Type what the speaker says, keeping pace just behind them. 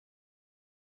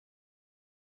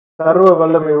சர்வ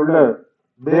வல்லமை உள்ள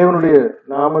தேவனுடைய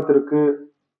நாமத்திற்கு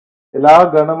எல்லா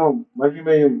கனமும்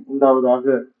மகிமையும் உண்டாவதாக.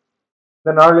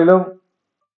 இந்த நாளிலும்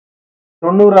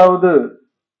 90வது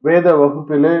வேத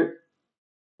வகுப்பிலே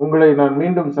உங்களை நான்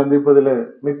மீண்டும் சந்திப்பதில்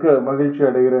மிக்க மகிழ்ச்சி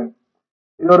அடைகிறேன்.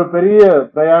 இது ஒரு பெரிய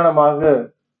பிரயாணமாக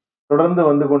தொடர்ந்து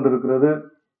வந்து கொண்டிருக்கிறது.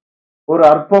 ஒரு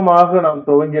அற்பமாக நாம்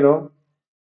துவங்கினோம்.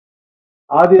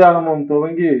 ஆதியாகமம்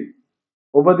துவங்கி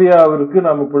உபதியாவிற்கு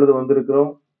நாம் இப்பொழுது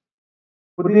வந்திருக்கிறோம்.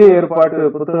 புதிய ஏற்பாட்டு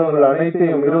புத்தகங்கள்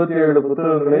அனைத்தையும் 27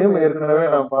 புத்தகங்களையும் ஏற்கனவே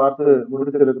நாம் பார்த்து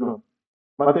முடித்திருக்கிறோம்.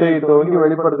 மத்தேயு துவங்கி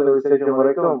வெளிப்படுத்தின விசேஷம்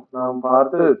வரைக்கும் நாம்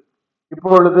பார்த்து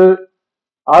இப்பொழுது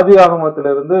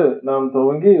ஆதியாகமத்திலிருந்து நாம்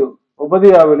துவங்கி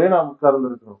உபதியாவிலே நாம்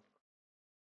உட்கார்ந்திருக்கிறோம்.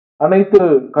 அனைத்து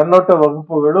கண்ணோட்ட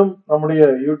வகுப்புகளும் நம்முடைய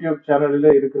யூடியூப்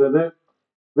சேனலிலே இருக்கிறது.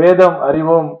 வேதம்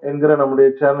அறிவோம் என்கிற நம்முடைய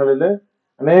சேனலிலே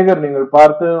அநேகர் நீங்கள்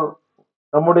பார்த்து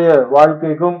நம்முடைய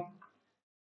வாழ்க்கைக்கும்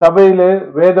சபையிலே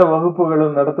வேத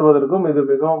வகுப்புகளும் நடத்துவதற்கும் இது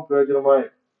மிகவும் பிரயோஜனமாய்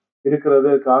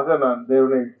இருக்கிறதுக்காக நான்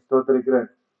தேவனை ஸ்தோத்திரிக்கிறேன்.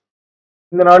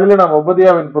 இந்த நாளிலே நாம்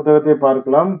உபதியாவின் புத்தகத்தை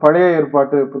பார்க்கலாம். பழைய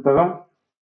ஏற்பாட்டு புத்தகம்,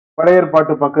 பழைய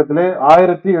ஏற்பாட்டு பக்கத்திலே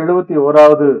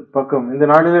 1071வது பக்கம். இந்த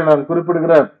நாளிலே நான்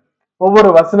குறிப்பிடுகிற ஒவ்வொரு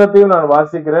வசனத்தையும் நான்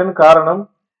வாசிக்கிறேன். காரணம்,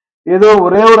 ஏதோ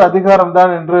ஒரே ஒரு அதிகாரம்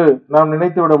தான் என்று நாம்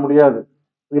நினைத்து விட முடியாது.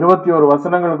 21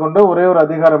 வசனங்கள் கொண்ட ஒரே ஒரு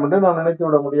அதிகாரம் என்று நாம் நினைத்து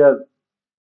விட முடியாது.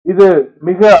 இது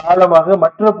மிக ஆழமாக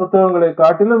மற்ற புத்தகங்களை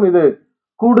காட்டிலும் இது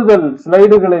கூடுதல்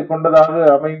ஸ்லைடுகளை கொண்டதாக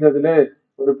அமைந்ததிலே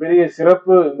ஒரு பெரிய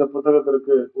சிறப்பு இந்த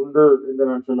புத்தகத்திற்கு உண்டு என்று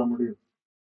நான் சொல்ல முடியும்.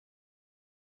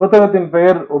 புத்தகத்தின்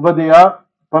பெயர் உபதியா.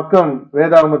 பக்கம்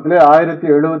வேதாகமத்திலே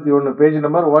 1071, பேஜ்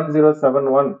நம்பர்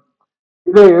 1071.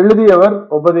 இதை எழுதியவர்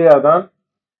உபதியா தான்.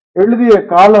 எழுதிய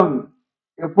காலம்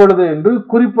எப்பொழுது என்று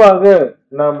குறிப்பாக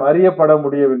நாம் அறியப்பட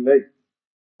முடியவில்லை.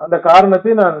 அந்த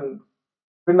காரணத்தை நான்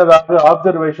பின்னதாக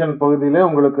ஆப்சர்வேஷன் பகுதியிலே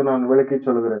உங்களுக்கு நான் விளக்கி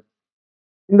சொல்கிறேன்.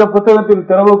 இந்த புத்தகத்தின்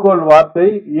திறவுகோல் வார்த்தை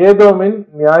ஏதோமின்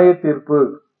நியாய தீர்ப்பு.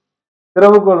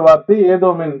 திறவுகோல் வார்த்தை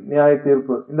ஏதோமின் நியாய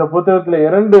தீர்ப்பு. இந்த புத்தகத்துல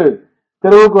 2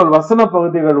 திறவுகோல் வசன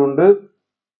பகுதிகள் உண்டு.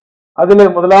 அதிலே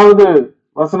முதலாவது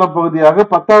வசன பகுதியாக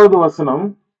 10வது வசனம்,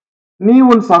 நீ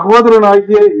உன்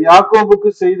சகோதரனாகிய யாக்கோபுக்கு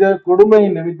செய்த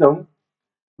கொடுமையின் நிமித்தம்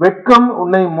வெட்கம்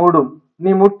உன்னை மூடும்,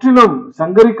 நீ முற்றிலும்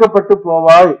சங்கரிக்கப்பட்டு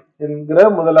போவாய் என்கிற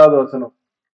முதலாவது வசனம்.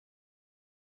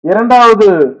 2வது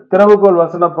திறவுகோல்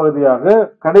வசன பகுதியாக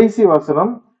கடைசி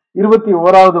வசனம்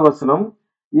 21வது வசனம்,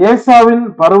 ஏசாவின்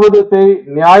பர்வதத்தை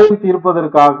நியாயம்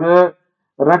தீர்ப்பதற்காக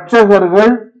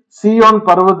இரட்சகர்கள் சீயோன்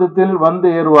பர்வதத்தில் வந்து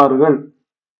ஏறுவார்கள்,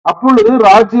 அப்பொழுது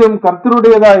ராஜ்யம்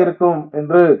கர்த்தருடையதா இருக்கும்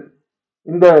என்று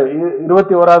இந்த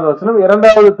 21வது வசனம்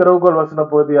 2வது திறவுகோல் வசன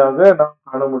பகுதியாக நாம்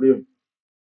காண முடியும்.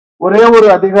 ஒரே ஒரு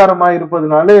அதிகாரமாய்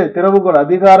இருப்பதனாலே திறவுகோல்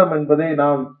அதிகாரம் என்பதை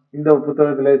நாம் இந்த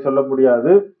புத்தகத்திலே சொல்ல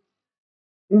முடியாது.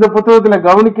 இந்த புத்தகத்துல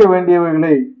கவனிக்க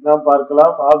வேண்டியவைகளை நாம்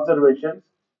பார்க்கலாம். ஆப்சர்வேஷன்.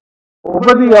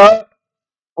 உபதியா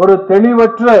ஒரு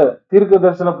தெளிவற்ற தீர்க்க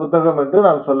தரிசன புத்தகம் என்று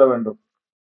நாம் சொல்ல வேண்டும்.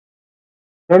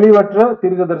 தெளிவற்ற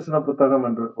தீர்க்க தரிசன புத்தகம்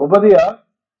என்று. உபதியா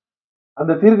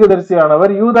அந்த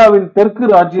தீர்க்கதரிசியானவர் யூதாவின் தெற்கு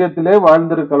ராஜ்யத்திலே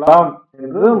வாழ்ந்திருக்கலாம்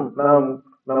என்றும் நாம்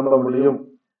நம்ப முடியும்.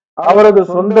 அவரது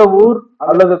சொந்த ஊர்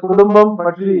அல்லது குடும்பம்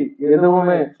பற்றி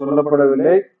எதுவுமே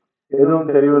சொல்லப்படவில்லை,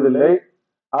 எதுவும் தெரிவதில்லை.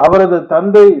 அவரது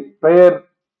தந்தை பெயர்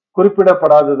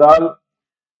குறிப்பிடப்படாததால்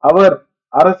அவர்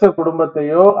அரச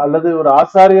குடும்பத்தையோ அல்லது ஒரு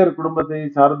ஆசாரியர் குடும்பத்தை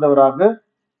சார்ந்தவராக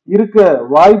இருக்க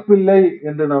வாய்ப்பில்லை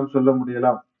என்று நாம் சொல்ல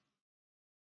முடியலாம்.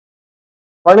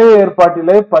 பழைய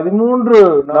ஏற்பாட்டிலே 13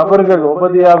 நபர்கள்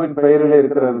உபதியாவின் பெயரிலே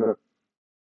இருக்கிறார்கள்.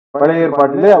 பழைய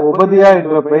ஏற்பாட்டிலே உபதியா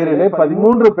என்ற பெயரிலே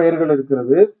 13 பெயர்கள்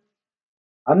இருக்கிறது.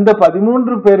 அந்த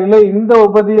 13 பேரிலே இந்த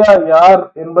உபதியா யார்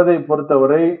என்பதை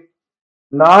பொறுத்தவரை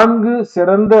 4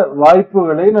 சிறந்த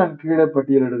வாய்ப்புகளை நான் கீழே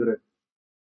பட்டியலிடுகிறேன்.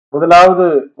 முதலாவது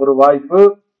ஒரு வாய்ப்பு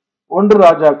 1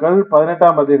 ராஜாக்கள்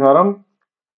 18ஆம் அதிகாரம்,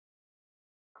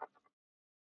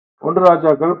 1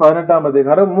 ராஜாக்கள் 18ஆம்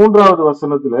அதிகாரம் 3வது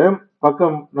வசனத்துல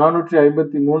பக்கம்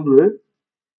 453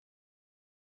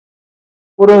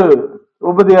 ஒரு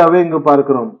உபதியாவை இங்கு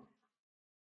பார்க்கிறோம்.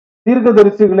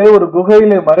 தீர்க்கதரிசிகளை ஒரு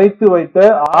குகையிலே மறைத்து வைத்த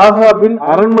ஆகாபின்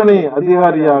அரண்மனை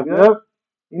அதிகாரியாக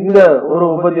இந்த ஒரு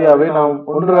உபதியாவை நாம்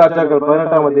 1 ராஜாக்கள்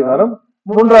 18ஆம் அதிகாரம்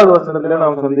 3வது வசனத்திலே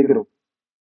நாம் சந்திக்கிறோம்.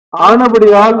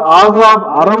 ஆனபடியால் ஆகாப்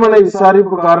அரண்மனை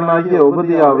விசாரிப்புக்காரனாகிய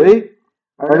உபதியாவை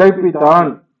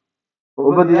அழைப்பித்தான்.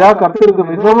 உபதியா கர்த்தருக்கு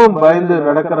மிகவும் பயந்து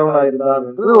நடக்கிறவனாயிருந்தான்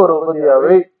என்று ஒரு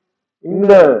உபதியாவை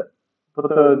இந்த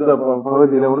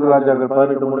பகுதியில 1 ராஜாக்கள்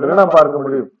 18 நாம் பார்க்க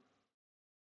முடியும்.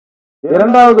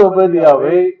 2வது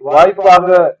உபதியாவை வாய்ப்பாக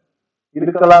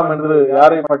இருக்கலாம் என்று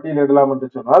யாரை பட்டியலிடலாம் என்று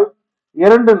சொன்னால்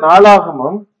 2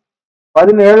 நாளாகமம்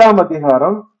 17ஆம்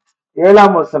அதிகாரம்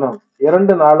 7ஆம் வசனம்.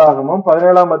 2 நாளாகமம்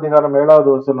 17ஆம் அதிகாரம் 7வது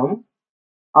வசனம்,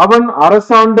 அவன்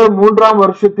அரசாண்ட 3ஆம்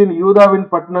வருஷத்தின் யூதாவின்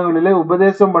பட்டணங்களிலே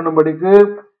உபதேசம் பண்ணும்படிக்கு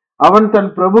அவன் தன்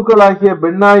பிரபுக்களாகிய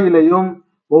பென்னாயிலையும்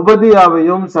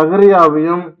ஒபதியாவையும்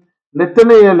சகரியாவையும்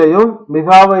நெத்தனேயலையும்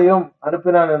மிகாவையும்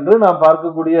அனுப்பினான் என்று நாம்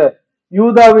பார்க்கக்கூடிய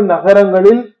யூதாவின்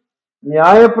நகரங்களில்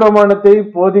நியாயப்பிரமாணத்தை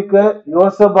போதிக்க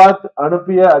யோசபாத்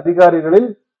அனுப்பிய அதிகாரிகளில்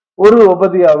ஒரு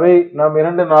ஒபதியாவை நாம்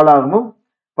 2 நாளாகவும்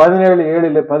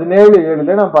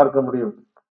 17:7 நாம் பார்க்க முடியும்.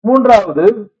 மூன்றாவது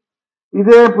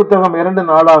இதே புத்தகம் 2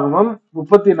 நாளாகவும்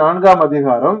 34ஆம்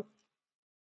அதிகாரம்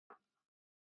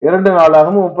 2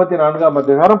 நாளாகவும் 34ஆம்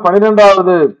அதிகாரம்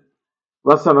 12வது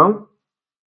வசனம்.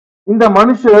 இந்த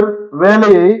மனுஷர்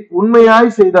வேலையை உண்மையாய்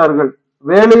செய்தார்கள்.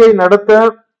 வேலையை நடத்த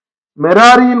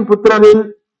மெராரியின் புத்திரரில்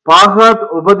பாகாத்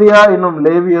ஒபதியா என்னும்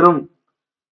லேவியரும்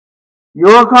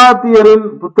யோகாத்தியரின்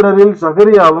புத்திரரில்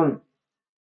சகரியாவும்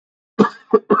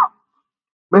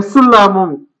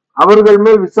மெசுல்லாமும் அவர்கள்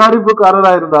மேல்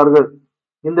விசாரிப்புக்காரராயிருந்தார்கள்.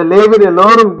 இந்த லேவியர்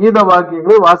எல்லோரும் கீத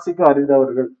வாக்கியங்களை வாசிக்க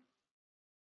அறிந்தவர்கள்.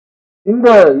 இந்த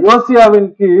யோசியாவின்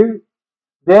கீழ்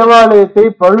தேவாலயத்தை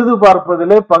பழுது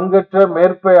பார்ப்பதிலே பங்கேற்ற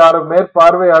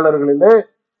மேற்பார்வையாளர்களிலே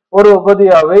ஒரு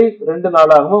ஒபதியாவை 2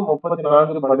 நாளாகவும்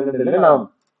 34:12 நாம்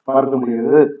பார்க்க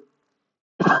முடிகிறது.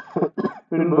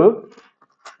 பின்பு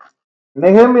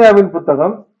நெகேமியாவின்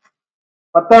புத்தகம்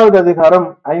 10வது அதிகாரம்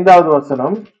 5வது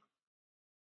வசனம்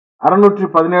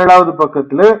 617வது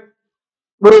பக்கத்திலே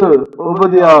ஒரு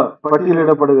ஒபதியா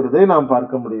பட்டியலிடப்படுகிறதை நாம்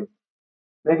பார்க்க முடியும்.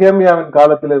 நெகேமியாவின்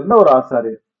காலத்தில் இருந்த ஒரு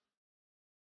ஆசாரியர்.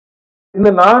 இந்த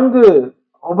 4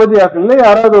 ஒபதியாக்களிலே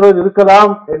யாராவது ஒருவர்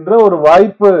இருக்கலாம் என்ற ஒரு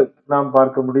வாய்ப்பு நாம்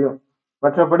பார்க்க முடியும்.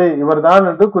 மற்றபடி இவர்தான்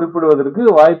என்று குறிப்பிடுவதற்கு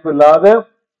வாய்ப்பு இல்லாத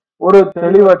ஒரு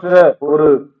தெளிவற்ற ஒரு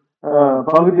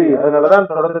பகுதி. அதனாலதான்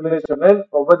தொடர்ந்து சொன்னேன்,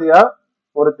 ஒபதியா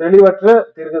ஒரு தெளிவற்ற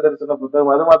தீர்க்க தரிசன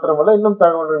புத்தகம். அது மாத்திரமல்ல, இன்னும்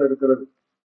தகவல்கள் இருக்கிறது.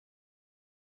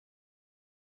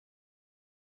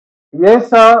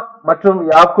 ஏசா மற்றும்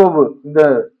யாக்கோபு, இந்த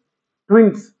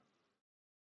ட்வின்ஸ்,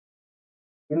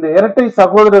 இந்த இரட்டை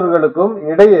சகோதரர்களுக்கும்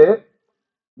இடையே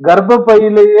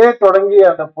கர்ப்பப்பையிலேயே தொடங்கிய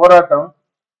அந்த போராட்டம்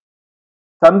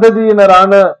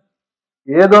சந்ததியினரான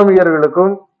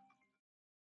ஏதோமியர்களுக்கும்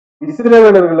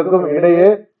இஸ்ரவேலர்களுக்கும் இடையே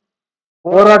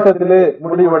போராட்டத்திலே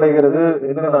முடிவடைகிறது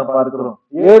என்று நாம் பார்க்கிறோம்.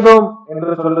 ஏதோம்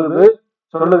என்று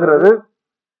சொல்லுகிறது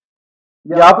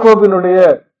யாக்கோபினுடைய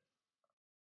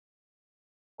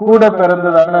கூட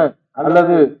பிறந்ததான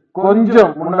அல்லது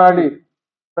கொஞ்சம் முன்னாடி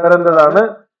பிறந்ததான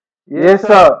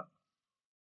ஏசா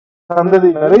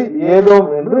சந்ததியினரை ஏதோம்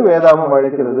என்று வேதாகமம்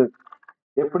அழைக்கிறது.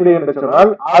 எப்படி என்று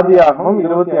சொன்னால், ஆதியாகமம்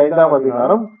 25ஆம்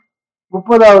அதிகாரம்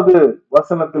 30வது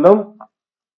வசனத்திலும்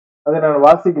அதை நான்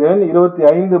வாசிக்கிறேன்.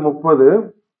 25:30.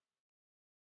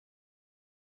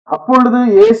 அப்பொழுது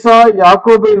ஏசா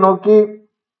யாக்கோபை நோக்கி,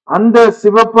 அந்த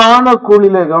சிவப்பான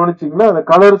கூழிலே, கவனிச்சீங்களா, அந்த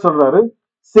கலர் சொல்றாரு,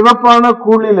 சிவப்பான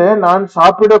கூழிலே நான்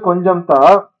சாப்பிட கொஞ்சம்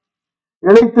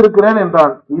இழைத்திருக்கிறேன்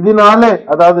என்றான். இதனாலே,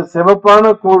 அதாவது சிவப்பான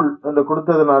கூழ் என்று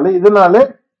கொடுத்ததுனால, இதனாலே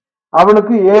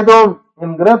அவனுக்கு ஏதோம்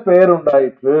என்கிற பெயர்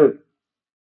உண்டாயிற்று.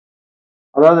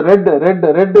 அதாவது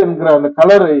ரெட் என்கிற அந்த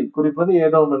கலரை குறிப்பது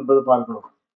ஏதோம் என்பது பார்க்கணும்.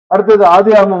 அடுத்தது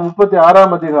ஆதியாகமம்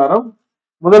 36ஆம் அதிகாரம்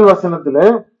 1 வசனத்திலே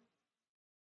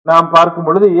நாம் பார்க்கும்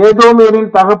பொழுது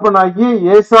ஏதோமியரின் தகப்பனாகிய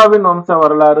ஏசாவின் வம்ச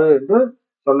வரலாறு என்று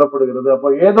சொல்லப்படுகிறது. அப்போ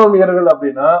ஏதோமியர்கள்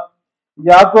அப்படின்னா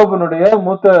யாக்கோபனுடைய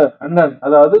மூத்த அண்ணன்,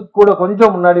 அதாவது கூட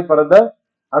கொஞ்சம் முன்னாடி பிறந்த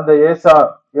அந்த ஏசா,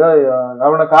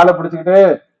 அவனை காலை பிடிச்சுக்கிட்டே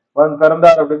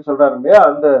பிறந்தார் அப்படின்னு சொல்றாரு இல்லையா,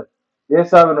 அந்த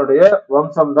ஏசாவினுடைய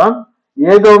வம்சம் தான்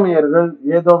ஏதோமியர்கள்,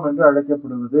 ஏதோம் என்று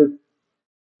அழைக்கப்படுவது.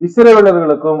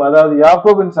 இஸ்ரவேலர்களுக்கும், அதாவது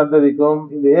யாக்கோபின் சந்ததிக்கும்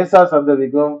இந்த ஏசா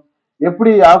சந்ததிக்கும்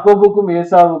எப்படி யாக்கோபுக்கும்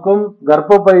ஏசாவுக்கும்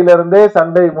கர்ப்பப்பையிலிருந்தே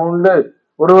சண்டை மூண்டு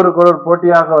ஒருவருக்கொருவர்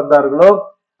போட்டியாக வந்தார்களோ,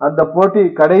 அந்த போட்டி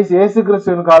கடைசி இயேசு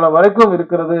கிறிஸ்துவின் காலம் வரைக்கும்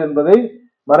இருக்கிறது என்பதை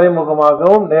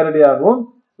மறைமுகமாகவும் நேரடியாகவும்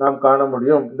நாம் காண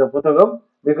முடியும். இந்த புத்தகம்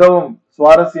மிகவும்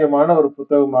சுவாரஸ்யமான ஒரு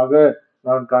புத்தகமாக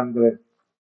நான் காண்கிறேன்.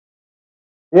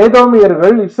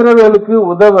 ஏதோமியர்கள் இஸ்ரவேலுக்கு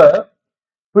உதவ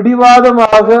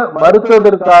பிடிவாதமாக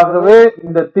மறுத்ததற்காகவே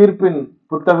இந்த தீர்ப்பின்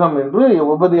புத்தகம் என்று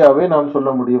ஒபதியாவை நாம் சொல்ல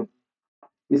முடியும்.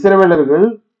 இஸ்ரவேலர்கள்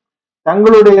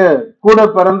தங்களுடைய கூட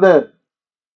பிறந்த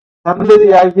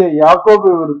சந்ததியாகிய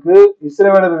யாக்கோபுவிற்கு,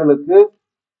 இஸ்ரவேலர்களுக்கு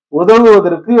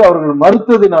உதவுவதற்கு அவர்கள்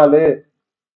மறுத்ததினாலே,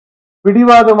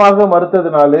 பிடிவாதமாக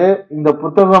மறுத்ததினாலே இந்த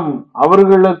புத்தகம்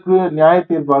அவர்களுக்கு நியாய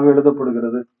தீர்ப்பாக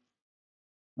எழுதப்படுகிறது.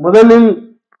 முதலில்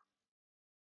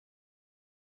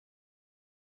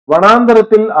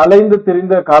வனாந்தரத்தில் அலைந்து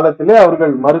திரிந்த காலத்திலே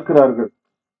அவர்கள் மறுக்கிறார்கள்.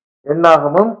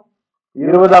 எண்ணாகமம்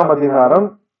 20ஆம் அதிகாரம்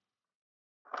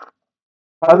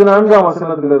 14ஆம்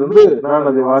வசனத்திலிருந்து நான்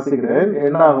அதை வாசிக்கிறேன்.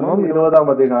 எண்ணாகமம் 20ஆம்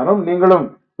அதிகாரம். நீங்களும்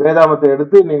வேதாகமத்தை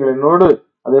எடுத்து நீங்கள் என்னோடு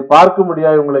அதை பார்க்க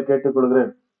முடியாது உங்களை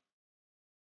கேட்டுக்கொள்கிறேன்.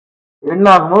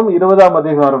 எண்ணாகமம் 20ஆம்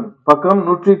அதிகாரம் பக்கம்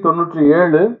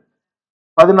 197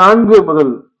 14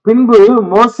 முதல். பின்பு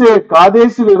மோசே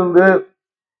காதேசில் இருந்து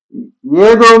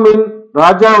ஏதோமின்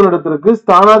ராஜாவினிடத்திற்கு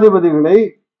ஸ்தானாதிபதிகளை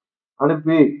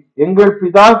அனுப்பி, எங்கள்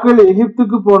பிதாக்கள்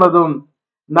எகிப்துக்கு போனதும்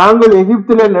நாங்கள்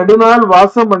எகிப்திலே நெடுநாள்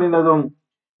வாசம் பண்ணினதும்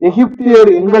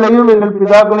எகிப்தியர் எங்களையும் எங்கள்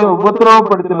பிதாக்களையும்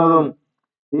உபத்திரவப்படுத்தினதும்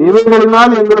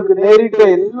இவைகளினால் எங்களுக்கு நேரிட்ட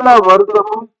எல்லா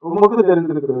வருத்தமும் உமக்கு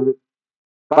தெரிந்திருக்கிறது.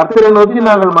 கர்த்தரை நோக்கி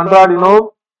நாங்கள் மன்றாடினோம்,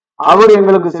 அவர்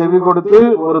எங்களுக்கு செவி கொடுத்து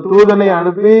ஒரு தூதனை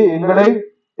அனுப்பி எங்களை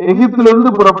எகிப்திலிருந்து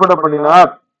புறப்பட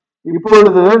பண்ணினார்.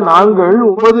 இப்பொழுது நாங்கள்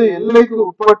உமது எல்லைக்கு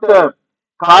உட்பட்ட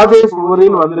காதேஸ்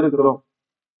ஊரில் வந்திருக்கிறோம்.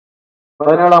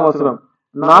 17ஆம் வசனம்.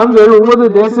 நாங்கள் உமது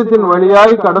தேசத்தின்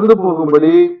வழியாய் கடந்து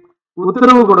போகும்படி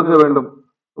உத்தரவு கொடுக்க வேண்டும்.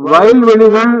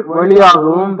 வயல்வெளிகள்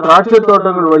வழியாகவும் திராட்சை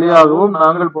தோட்டங்கள் வழியாகவும்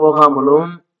நாங்கள் போகாமலும்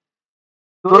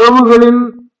துறவுகளின்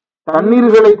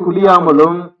தண்ணீர்களை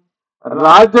குடியாமலும்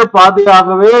ராஜ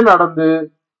பாதையாகவே நடந்து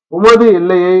உமது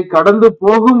எல்லையை கடந்து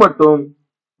போகும் மட்டும்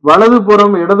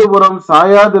வலதுபுறம் இடதுபுறம்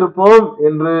சாயாதிருப்போம்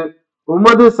என்று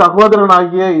உமது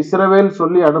சகோதரனாகிய இஸ்ரவேல்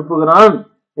சொல்லி அனுப்புகிறான்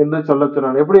என்று சொல்ல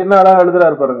சொன்னான். எப்படி என்ன அழகா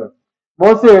எழுதுறாரு பாருங்க.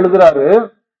 மோசே எழுதுறாரு,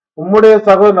 உம்முடைய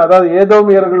சகோதரன், அதாவது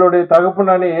ஏதோமியர்களுடைய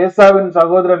தகப்பனானே ஏசாவின்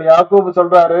சகோதரன் யாக்கோபு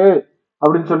சொல்றாரு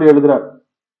அப்படின்னு சொல்லி எழுதுறாரு.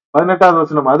 18ஆவது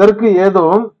வசனம். அதற்கு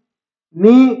ஏதோம்,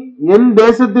 நீ என்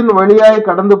தேசத்தின் வழியாய்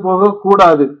கடந்து போக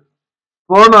கூடாது,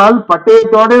 போனால்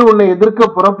பட்டயத்தோட உன்னை எதிர்க்க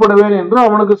புறப்படுவேன் என்று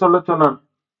அவனுக்கு சொல்ல சொன்னான்.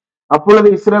 அப்பொழுது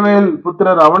இஸ்ரவேல்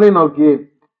புத்திரர் அவனை நோக்கி,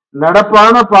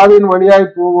 நடப்பான பாதையின்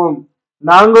வழியாய் போவோம்,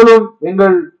 நாங்களும்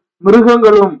எங்கள்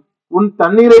மிருகங்களும் உன்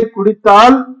தண்ணீரை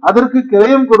குடித்தால் அதற்கு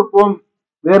கிரயம் கொடுப்போம்,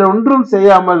 வேற ஒன்றும்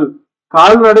செய்யாமல்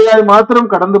கால்நடையாய்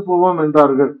மாத்திரம் கடந்து போவோம்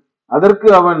என்றார்கள். அதற்கு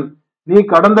அவன், நீ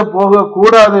கடந்து போக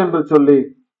கூடாது என்று சொல்லி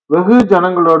வெகு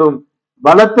ஜனங்களோடும்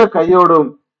பலத்த கையோடும்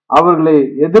அவர்களை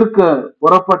எதிர்க்க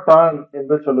புறப்பட்டான்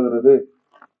என்று சொல்லுகிறது.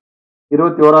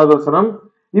 21ஆவது வசனம்.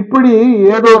 இப்படி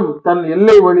ஏதோ தன்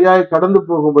எல்லை வழியாய் கடந்து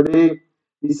போகும்படி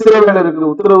இஸ்ரவேலருக்கு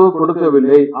உத்தரவு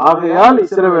கொடுக்கவில்லை, ஆகையால்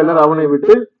இஸ்ரவேலர் அவனை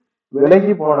விட்டு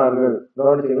விலகி போனார்கள்.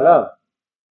 கவனிச்சீங்களா?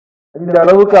 இந்த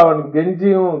அளவுக்கு அவன்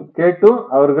கெஞ்சியும் கேட்டும்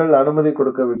அவர்கள் அனுமதி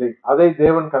கொடுக்கவில்லை. அதை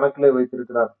தேவன் கணக்கிலே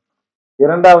வைத்திருக்கிறார்.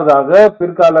 இரண்டாவதாக,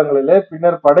 பிற்காலங்களிலே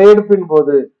பின்னர் படையெடுப்பின்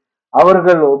போது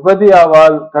அவர்கள்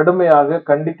ஒபதியாவால் கடுமையாக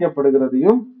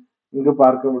கண்டிக்கப்படுகிறதையும் இங்கு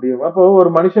பார்க்க முடியும். அப்போ ஒரு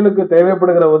மனுஷனுக்கு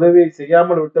தேவைப்படுகிற உதவியை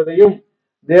செய்யாமல் விட்டதையும்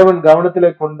தேவன்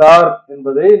கவனத்திலே கொண்டார்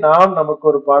என்பதை நாம் நமக்கு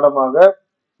ஒரு பாடமாக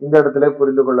இந்த இடத்துல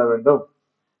புரிந்து கொள்ள வேண்டும்.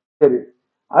 சரி,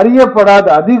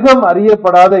 அதிகம்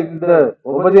அறியப்படாத இந்த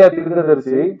ஒபதியா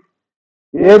தீர்க்கதரிசி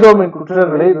ஏதோமின்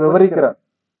குற்றங்களை விவரிக்கிறார்,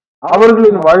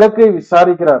 அவர்களின் வழக்கை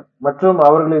விசாரிக்கிறார் மற்றும்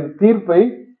அவர்களின் தீர்ப்பை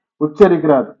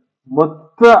உச்சரிக்கிறார்.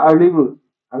 மொத்த அழிவு,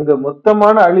 அங்க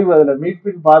மொத்தமான அழிவு, அதுல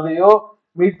மீட்பின் பாதையோ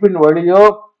மீட்பின் வழியோ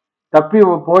தப்பி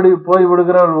போய்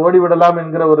விடுகிறவர்கள் ஓடிவிடலாம்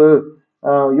என்கிற ஒரு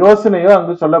யோசனையோ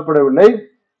அங்கு சொல்லப்படவில்லை.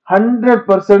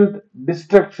 100%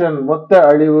 டிஸ்ட்ரக்ஷன், மொத்த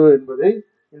அழிவு என்பதை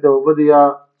இந்த ஒபதியா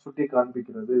சுட்டி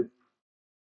காண்பிக்கிறது.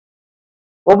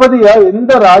 ஒபதியா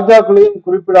எந்த ராஜாக்களையும்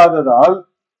குறிப்பிடாததால்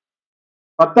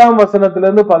 10ஆம்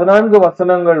வசனத்திலிருந்து 14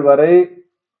 வசனங்கள் வரை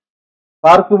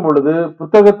பார்க்கும் பொழுது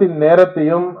புத்தகத்தின்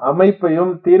நேரத்தையும்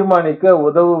அமைப்பையும் தீர்மானிக்க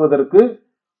உதவுவதற்கு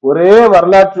ஒரே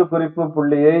வரலாற்று குறிப்பு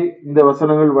புள்ளியை இந்த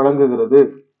வசனங்கள் வழங்குகிறது.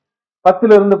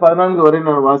 10லிருந்து 14 வரை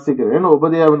நான் வாசிக்கிறேன்.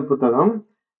 ஒபதியாவின் புத்தகம்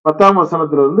 10ஆம்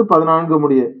வசனத்திலிருந்து 14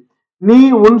 முடிய. நீ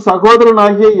உன்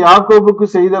சகோதரனாகிய யாக்கோபுக்கு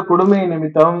செய்த கொடுமை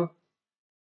நிமித்தம்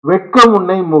வெட்கம்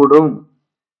உன்னை மூடும்,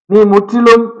 நீ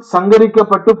முற்றிலும்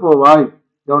சங்கரிக்கப்பட்டு போவாய்.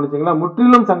 கவனிச்சீங்களா?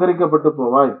 முற்றிலும் சங்கரிக்கப்பட்டு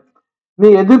போவாய். நீ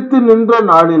எதிர்த்து நின்ற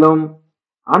நாளிலும்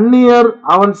அந்நியர்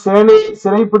அவன் சேனை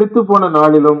சிறைப்பிடித்து போன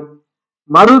நாளிலும்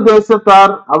மறு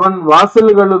தேசத்தார் அவன்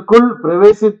வாசல்களுக்குள்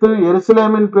பிரவேசித்து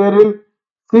எருசலேமின் பேரில்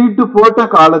சீட்டு போட்ட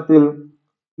காலத்தில்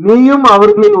நீயும்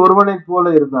அவர்களில் ஒருவனைப் போல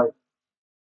இருந்தாய்.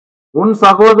 உன்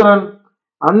சகோதரன்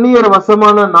அந்நியர்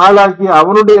வசமான நாளாகிய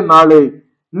அவனுடைய நாளை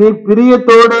நீ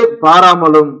பிரியத்தோடு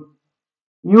பாராமலும்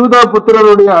யூதா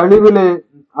புத்திரருடைய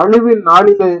அழிவின்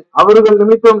நாளிலே அவர்கள்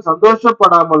நிமித்தம்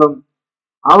சந்தோஷப்படாமலும்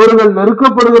அவர்கள்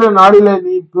நெருக்கப்படுகிற நாளிலே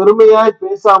நீ பெருமையாய்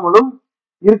பேசாமலும்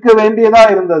இருக்க வேண்டியதா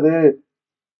இருந்தது.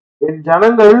 என்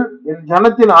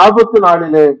ஜனத்தின் ஆபத்து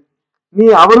நாளிலே நீ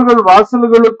அவர்கள்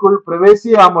வாசல்களுக்குள்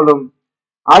பிரவேசியாமலும்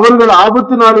அவர்கள்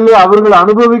ஆபத்து நாளிலே அவர்கள்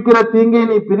அனுபவிக்கிற தீங்கை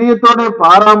நீ பிரியத்தோட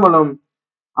பாராமலும்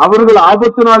அவர்கள்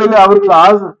ஆபத்து நாளிலே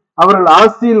அவர்கள்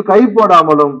ஆஸ்தியில் கை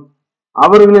போடாமலும்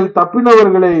அவர்களில்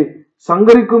தப்பினவர்களை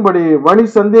சங்கரிக்கும்படி வழி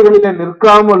சந்தைகளிலே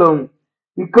நிற்காமலும்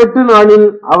இக்கட்டு நாளில்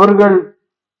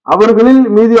அவர்களில்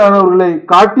மீதியானவர்களை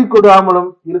காட்டி கொடாமலும்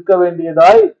இருக்க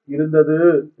வேண்டியதாய் இருந்தது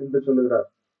என்று சொல்லுகிறார்.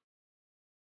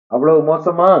 அவ்வளவு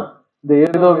மோசமா இந்த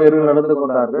ஏதோமியர்கள் நடந்து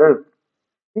கொண்டார்கள்.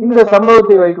 இந்த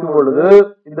சம்பவத்தை வைக்கும் பொழுது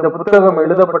இந்த புத்தகம்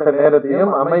எழுதப்பட்ட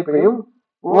நேரத்தையும் அமைப்பையும்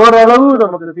ஓரளவு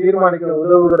நமக்கு தீர்மானிக்க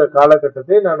உதவுகிற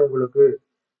காலகட்டத்தை நான் உங்களுக்கு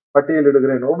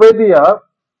பட்டியலிடுகிறேன். ஒபேதியா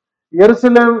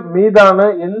எருசலேம் மீதான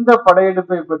எந்த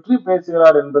படையெடுப்பை பற்றி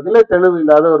பேசுகிறார் என்பதில் தெளிவு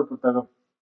இல்லாத ஒரு புத்தகம்.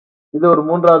 இது ஒரு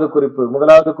மூன்றாவது குறிப்பு.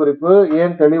 முதலாவது குறிப்பு,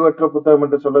 ஏன் தெளிவற்ற புத்தகம்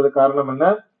என்று சொல்றது காரணம் என்ன?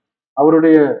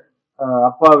 அவருடைய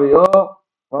அப்பாவையோ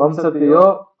வம்சத்தையோ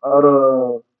ஒரு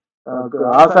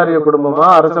ஆசாரிய குடும்பமா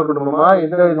அரச குடும்பமா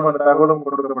எந்த விதமான தகவலும்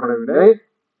கொடுக்கப்படவில்லை.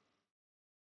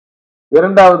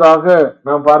 இரண்டாவதாக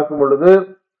நாம் பார்க்கும் பொழுது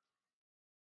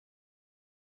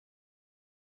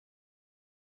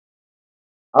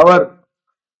அவர்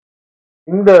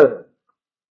இந்த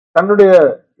தன்னுடைய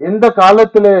எந்த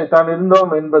காலத்திலே தான்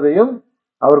இருந்தோம் என்பதையும்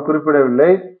அவர்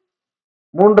குறிப்பிடவில்லை.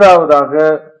 மூன்றாவதாக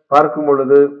பார்க்கும்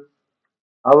பொழுது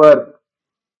அவர்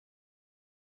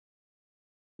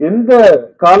எந்த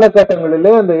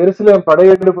காலகட்டங்களிலே அந்த எருசலேம்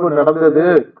படையெடுப்பு நடந்தது,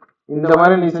 இந்த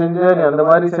மாதிரி நீ செஞ்ச, நீ அந்த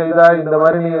மாதிரி செய்தாய், இந்த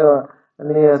மாதிரி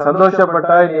நீ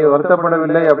சந்தோஷப்பட்டாய், நீ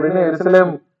வருத்தப்படவில்லை அப்படின்னு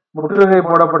எருசலேம் முற்றுகை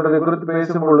போடப்பட்டதை குறித்து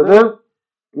பேசும் பொழுது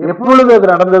எப்பொழுது அது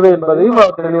நடந்தது என்பதையும்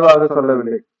அவர் தெளிவாக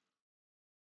சொல்லவில்லை.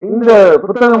 இந்த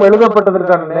புத்தகம்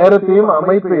எழுதப்பட்டதற்கான நேரத்தையும்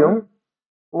அமைப்பையும்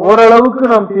ஓரளவுக்கு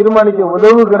நாம் தீர்மானிக்க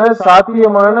உதவுகிற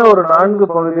சாத்தியமான ஒரு 4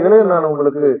 பகுதிகளை நான்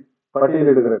உங்களுக்கு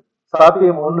பட்டியலிடுகிறேன்.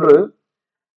 சாத்தியம் 1,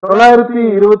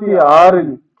 926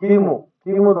 கிமு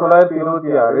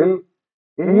 926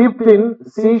 எகிப்தின்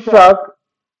சீஷாக்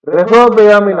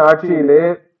ரெகோபெயாமின் ஆட்சியிலே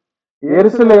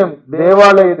எருசலேம்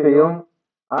தேவாலயத்தையும்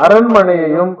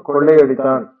அரண்மனையையும்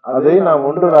கொள்ளையடித்தான். அதை நாம்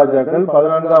 1 ராஜாக்கள்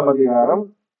 14ஆம் அதிகாரம்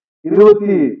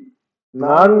 24,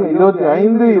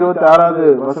 25, 26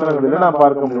 வசனங்களில நாம்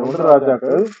பார்க்க முடியும். 1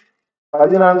 ராஜாக்கள்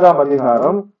 14ஆம்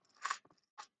அதிகாரம்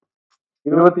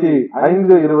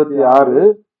 25, 26,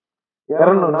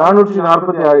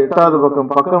 448வது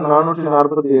பக்கம்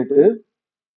 448.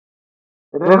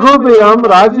 ரெகோபெயாம்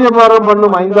ராஜ்யபாரம்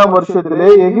பண்ணும் 5ஆம் வருஷத்திலே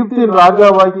எகிப்தின்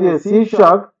ராஜாவாகிய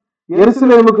சீஷாக்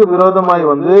எருசலேமுக்கு விரோதமாய்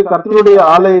வந்து கர்த்தருடைய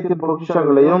ஆலயத்தின்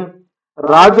பொக்கிஷங்களையும்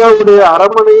ராஜாவுடைய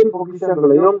அரண்மனையின்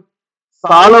பொக்கிஷங்களையும்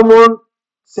சாலமோன்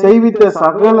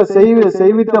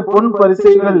செய்வித்த பொன்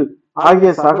பரிசைகள்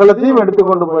ஆகிய சகலத்தையும்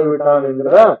எடுத்துக்கொண்டு போய்விட்டான்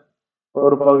என்கிற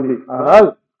ஒரு பகுதி. ஆனால்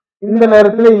இந்த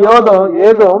நேரத்தில்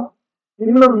ஏதோம்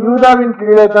இன்னும் யூதாவின்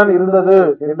கீழே தான் இருந்தது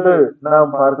என்று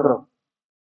நாம் பார்க்கிறோம்.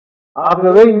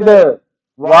 ஆகவே இந்த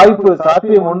வாய்ப்பு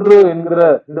சாத்தியம் 1 என்கிற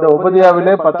இந்த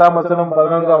உபதியாவிலே 10ஆம் வசனம்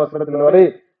 14ஆம் வசனத்தில் வரை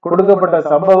கொடுக்கப்பட்ட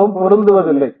சம்பவம்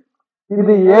பொருந்துவதில்லை.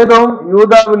 இது ஏதோம்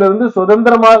யூதாவிலிருந்து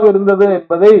சுதந்திரமாக இருந்தது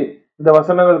என்பதை இந்த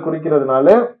வசனங்கள் குறிக்கிறதுனால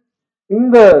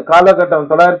இந்த காலகட்டம்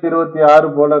 926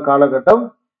 போல காலகட்டம்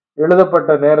எழுதப்பட்ட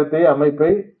நேரத்தை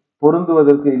அமைப்பை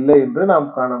பொருந்துவதற்கு இல்லை என்று நாம்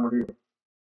காண முடியும்.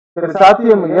 சரி,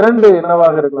 சாத்தியம் 2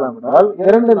 என்னவாக இருக்கலாம் என்றால்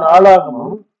 2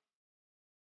 நாளாகமும்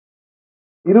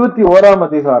 21ஆம்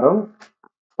அதிகாரம்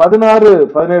 16,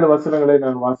 17 வசனங்களை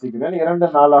நான் வாசிக்கிறேன். 2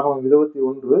 நாளாகமும்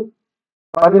 21,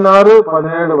 16,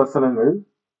 17 வசனங்கள்.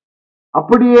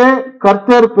 அப்படியே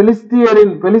கர்த்தர்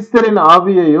பெலிஸ்தரின்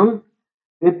ஆவியையும்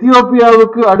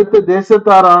எத்தியோப்பியாவுக்கு அடுத்த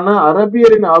தேசத்தாரான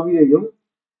அரபியரின் ஆவியையும்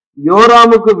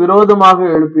யோராமுக்கு விரோதமாக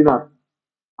எழுப்பினார்.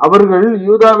 அவர்கள்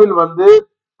யூதாவில் வந்து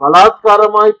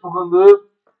பலாத்காரமாய் புகுந்து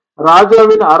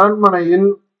ராஜாவின் அரண்மனையில்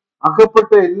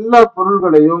அகப்பட்ட எல்லா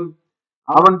பொருள்களையும்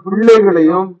அவன்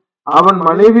பிள்ளைகளையும் அவன்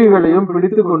மனைவிகளையும்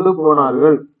பிடித்து கொண்டு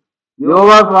போனார்கள்.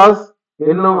 யோவாகாஸ்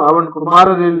என்னும் அவன்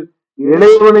குமாரரில்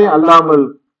இளையவனை அல்லாமல்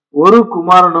ஒரு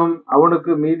குமாரனும்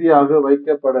அவனுக்கு மீதியாக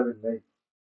வைக்கப்படவில்லை.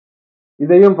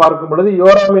 இதையும் பார்க்கும் பொழுது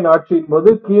யோராமின் ஆட்சியின் போது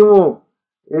கிமு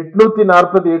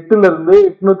 848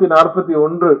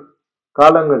 841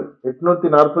 காலங்கள்,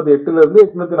 848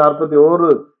 841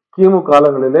 கிமு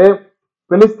காலங்களிலே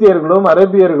பெலிஸ்தியர்களும்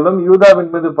அரபியர்களும்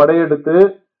யூதாவின் மீது படையெடுத்து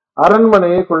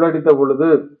அரண்மனையை கொள்ளடித்த பொழுது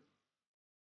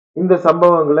இந்த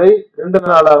சம்பவங்களை 2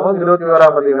 நாளாகவும்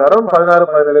 21ஆம் அதிகாரம் 16,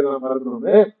 17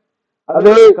 மறந்துடுமே.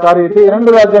 அதே காரியத்தை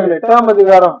 2 ராஜாக்கள் 8ஆம்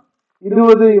அதிகாரம்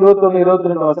 20, 21,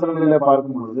 22 வசனங்களிலே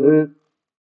பார்க்கும் பொழுது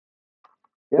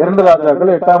 2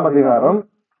 ராஜாக்கள் 8ஆம் அதிகாரம்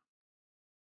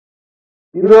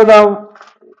 20ஆம்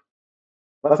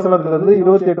வசனத்திலிருந்து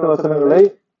 28 வசனங்களை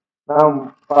நாம்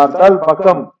பார்த்தால்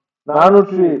பக்கம்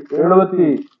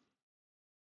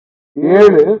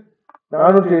 477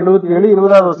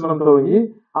 20ஆவது வசனம் துவங்கி,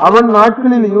 அவன்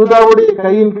நாட்களில் யூதாவுடைய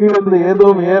கையின் கீழிருந்து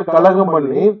ஏதோமியர் கலகம்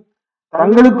பண்ணி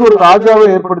தங்களுக்கு ஒரு ராஜாவை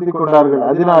ஏற்படுத்திக் கொண்டார்கள்.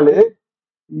 அதனாலே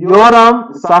யோராம்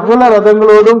சகல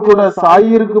ரதங்களோடும் கூட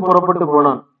சாயிருக்கு புறப்பட்டு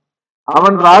போனான்.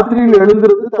 அவன் ராத்திரியில்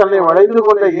எழுந்திருந்து தன்னை வளைந்து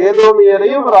கொண்ட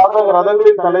ஏதோமியரையும்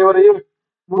ரதங்களின் தலைவரையும்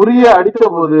முறிய அடித்த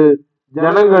போது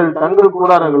ஜனங்கள் தங்கள்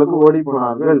கூடாரங்களுக்கு ஓடி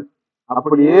போனார்கள்.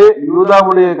 அப்படியே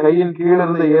யூதாவுடைய கையின்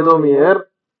கீழிருந்த ஏதோமியர்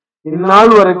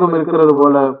இந்நாள் வரைக்கும் இருக்கிறது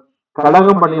போல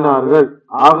கலகம் பண்ணினார்கள்.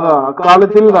 ஆக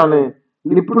அக்காலத்தில் தானே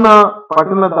லிப்னா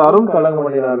பட்டணத்தாரும் கலகம்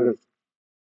பண்ணினார்கள்.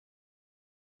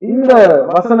 இந்த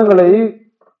வசனங்களை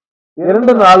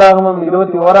 2 நாளாகமம்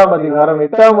 21ஆம் அதிகாரம்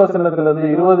 8ஆம் வசனத்திலிருந்து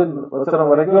 20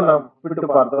 வசனம் வரைக்கும் நாம் விட்டு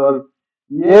பார்த்தால்,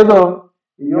 ஏதோ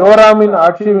யோராமின்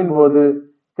ஆட்சியின் போது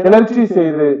கிளர்ச்சி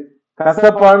செய்து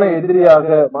கசப்பான எதிரியாக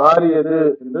மாறியது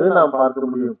என்று நாம் பார்க்க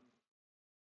முடியும்.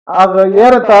 ஆக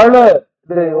ஏறத்தாழ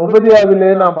உபதியாவிலே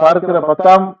நாம் பார்க்கிற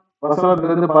 10ஆம்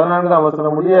வசனத்திலிருந்து 14ஆம்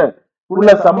வசனம் முடிய உள்ள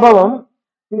சம்பவம்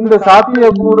இந்த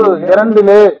சாத்தியக்கூறு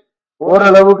 2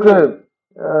 ஓரளவுக்கு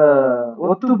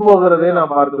ஒத்து போகிறதை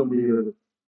நாம் பார்க்க முடிகிறது.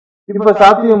 இப்ப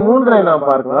சாத்தியம் 3 நாம்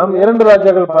பார்க்கலாம். 2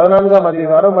 ராஜாக்கள் 14ஆம்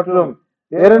அதிகாரம் மற்றும்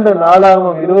 2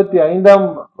 நாளாகமம் 25ஆம்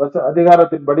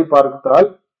அதிகாரத்தின்படி பார்த்தால்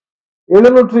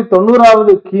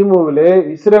 790வது கிமுவிலே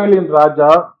இஸ்ரேலின்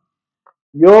ராஜா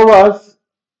யோவாஸ்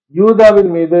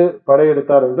யூதாவின் மீது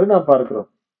படையெடுத்தார் என்று நாம் பார்க்கிறோம்.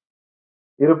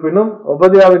 இருப்பினும்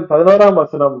உபதியாவின் 11ஆம்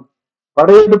வசனம்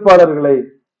படையெடுப்பாளர்களை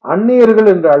அந்நியர்கள்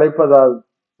என்று அழைப்பதால்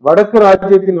வடக்கு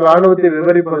ராஜ்யத்தின் இராணுவத்தை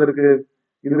விவரிப்பதற்கு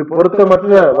இது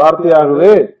பொருத்தமற்ற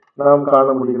வார்த்தையாகவே நாம் காண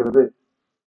முடிகிறது.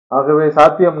 ஆகவே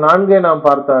சாத்தியம் 4 நாம்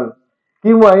பார்த்தால்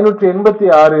கிமு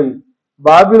 586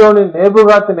 பாபிலோனின்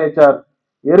நேபுகாத் நேச்சார்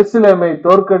எருசலேமை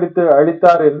தோற்கடித்து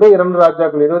அழித்தார் என்று 2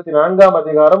 ராஜாக்கள் 24ஆம்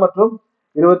அதிகாரம் மற்றும்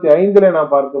 25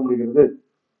 நாம் பார்க்க முடிகிறது.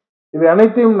 இவை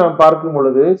அனைத்தையும் நாம் பார்க்கும்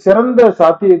பொழுது சிறந்த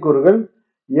சாத்தியக்கூறுகள்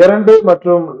 2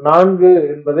 மற்றும் 4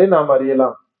 என்பதை நாம்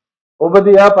அறியலாம்.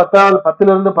 உபதியா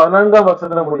 10லிருந்து 14ஆம்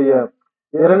வசனம் முடிய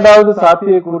 2வது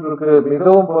சாத்தியக்கூறுக்கு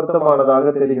மிகவும்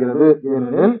பொருத்தமானதாக தெரிகிறது.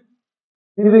 ஏனெனில்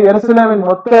இது எருசலேமின்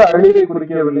மொத்த அழிவை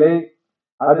குறிக்கவில்லை,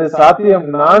 அது சாத்தியம்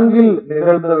 4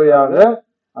 நிகழ்ந்தவையாக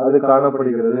அது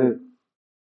காணப்படுகிறது.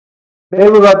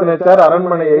 நேபுகாத் நேச்சார்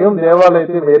அரண்மனையையும்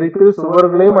தேவாலயத்தையும் எரித்து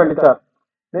சுவர்களையும் அழித்தார்.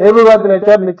 நேபுகாத்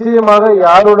நேச்சார் நிச்சயமாக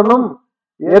யாருடனும்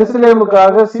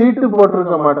எருசலேமுக்காக சீட்டு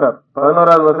போட்டிருக்க மாட்டார்.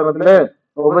 11வது வசனத்திலே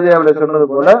உபதியாவிலே சொன்னது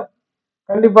போல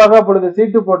கண்டிப்பாக அப்பொழுது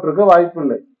சீட்டு போட்டிருக்க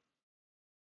வாய்ப்பில்லை.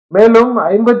 மேலும்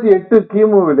 58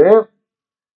 கிமுவிலே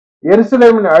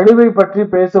எருசலேமின் அழிவை பற்றி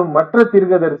பேசும் மற்ற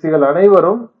தீர்க்கதரிசிகள்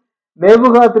அனைவரும்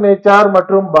நேபுகாத் நேச்சார்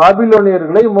மற்றும்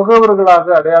பாபிலோனியர்களை முகவர்களாக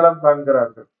அடையாளம்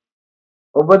காண்கிறார்கள்.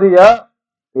 உபதியா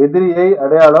எதிரியை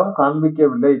அடையாளம்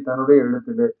காண்பிக்கவில்லை தன்னுடைய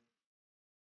எழுத்திலே.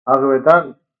 ஆகவே தான்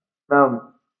நாம்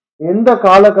எந்த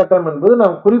காலகட்டம் என்பது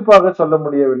நாம் குறிப்பாக சொல்ல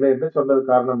முடியவில்லை என்று சொன்னது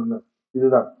காரணம் என்ன?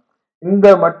 இதுதான். இந்த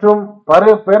மற்றும்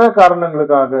பிற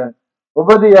காரணங்களுக்காக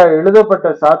உபதியா எழுதப்பட்ட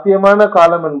சாத்தியமான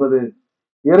காலம் என்பது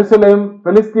எருசலேம்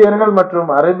பெலிஸ்தியர்கள் மற்றும்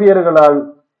அரபியர்களால்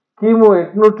கிமு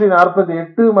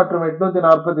 848 மற்றும்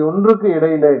 841க்கு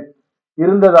இடையிலே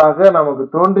இருந்ததாக நமக்கு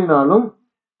தோன்றினாலும்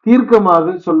தீர்க்கமாக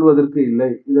சொல்வதற்கு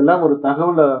இல்லை. இதெல்லாம் ஒரு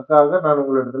தகவலுக்காக நான்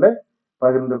உங்களிடத்துல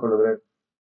பகிர்ந்து கொள்கிறேன்.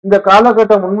 இந்த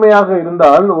காலகட்டம் உண்மையாக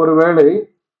இருந்தால் ஒருவேளை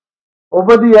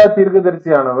உபதியா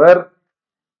தீர்க்கதரிசியானவர்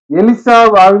எலிசா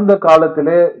வாழ்ந்த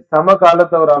காலத்திலே சம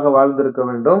காலத்தவராக வாழ்ந்திருக்க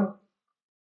வேண்டும்.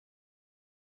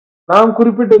 நாம்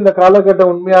குறிப்பிட்ட இந்த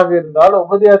காலகட்டம் உண்மையாக இருந்தால்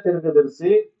உபதியா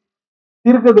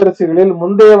தீர்க்கதரிசிகளில்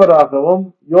முந்தையவராகவும்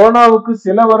யோனாவுக்கு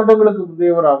சில வருடங்களுக்கு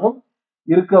முந்தையவராகவும்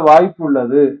இருக்க வாய்ப்பு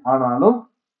உள்ளது. ஆனாலும்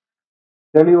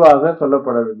தெளிவாக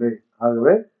சொல்லப்படவில்லை.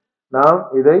 ஆகவே நாம்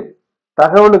இதை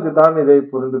தகவலுக்கு தான் இதை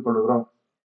புரிந்து கொள்கிறோம்.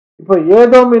 இப்ப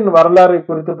ஏதோமின் வரலாறை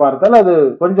குறித்து பார்த்தால் அது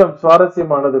கொஞ்சம்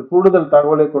சுவாரஸ்யமானது, கூடுதல்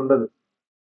தகவலை கொண்டது.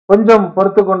 கொஞ்சம்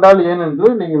பொறுத்து கொண்டால் ஏன் என்று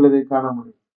நீங்கள் இதை காண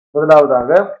முடியும். முதலாவதாக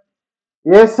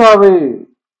ஏசாவை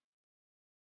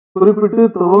குறிப்பிட்டு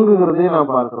துவங்குகிறதை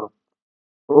நாம் பார்க்கிறோம்.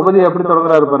 உபதியா எப்படி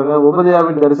தொடங்குறாரு பாருங்க.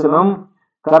 உபதியாவின் தரிசனம்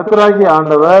கர்த்தராகிய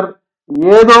ஆண்டவர்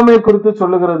ஏதோமை குறித்து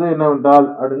சொல்லுகிறது என்னவென்றால்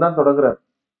அப்படின்னு தான் தொடங்குறார்.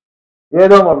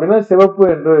 ஏதோம் அப்படின்னா சிவப்பு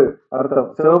என்று அர்த்தம்.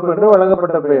 சிவப்பு என்று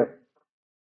வழங்கப்பட்ட பெயர்.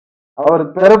 அவர்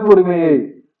பிறப்பு உரிமையை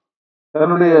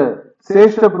தன்னுடைய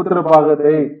சேஷ்ட புத்திர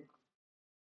பாகத்தை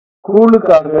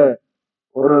கூழுக்காக,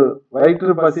 ஒரு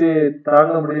வயிற்று பசியை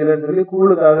தாங்க முடியலன்னு சொல்லி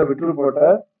கூழுக்காக விற்று போட்ட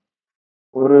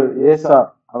ஒரு ஏசா,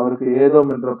 அவருக்கு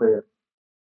ஏதோம் என்ற பெயர்.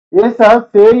 ஏசா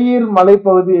சேயீர்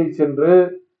மலைப்பகுதியை சென்று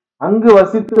அங்கு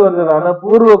வசித்து வந்ததான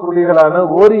பூர்வ குடிகளான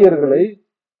ஓரியர்களை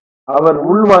அவர்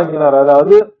உள்வாங்கினார்,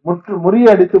 அதாவது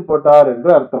முறியடித்து போட்டார்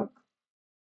என்று அர்த்தம்.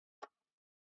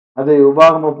 அதை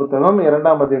உபாகம புத்தகம்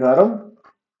 2ஆம் அதிகாரம்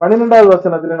 12வது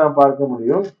வசனத்திலே நாம் பார்க்க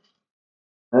முடியும்.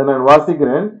 அதை நான்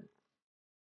வாசிக்கிறேன்.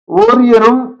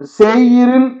 ஓரியரும்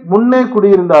சேயீரில் முன்னே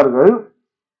குடியிருந்தார்கள்.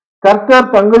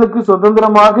 கர்த்தர் தங்களுக்கு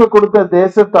சுதந்திரமாக கொடுத்த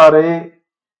தேசத்தாரை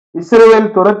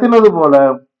இஸ்ரவேல் துரத்தினது போல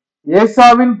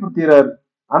ஏசாவின் புத்திரர்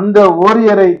அந்த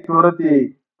ஓரியரை துரத்தி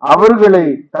அவர்களை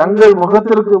தங்கள்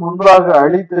முகத்திற்கு முன்பாக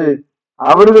அழித்து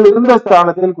அவர்கள் இருந்த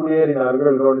ஸ்தானத்தில்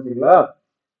குடியேறினார்கள். கவனிச்சீங்களா?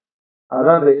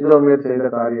 அதான் இந்த ஏதோமியர் செய்த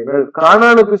காரியங்கள்.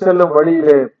 கானானுக்கு செல்லும்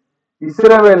வழியிலே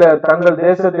இஸ்ரவேலர் தங்கள்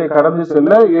தேசத்தை கடந்து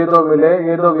செல்ல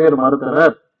ஏதோமியர்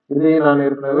மறுத்தனர். இதை நான்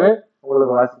ஏற்கனவே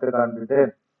உங்களுக்கு வாசித்து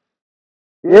காண்பித்தேன்.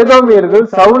 ஏதோமியர்கள்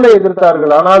சவுலை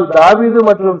எதிர்த்தார்கள், ஆனால் தாவீது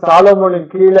மற்றும்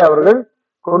சாலமோனின் கீழே அவர்கள்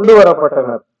கொண்டு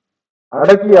வரப்பட்டனர்,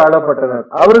 அடக்கி ஆளப்பட்டனர்.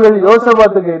 அவர்கள்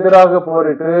யோசபாத்துக்கு எதிராக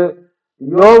போரிட்டு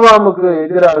யோவாமுக்கு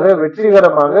எதிராக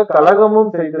வெற்றிகரமாக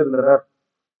கலகமும் செய்திருந்தனர்.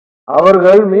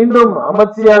 அவர்கள் மீண்டும்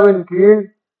அமத்சியாவின் கீழ்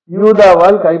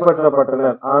யூதாவால்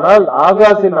கைப்பற்றப்பட்டனர். ஆனால்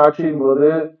ஆகாசின் ஆட்சியின் போது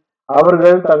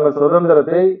அவர்கள் தங்கள்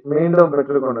சுதந்திரத்தை மீண்டும்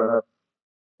பெற்றுக் கொண்டனர்.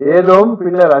 ஏதோம்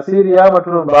பின்னர் அசீரியா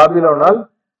மற்றும் பாபிலோனால்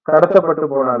கடத்தப்பட்டு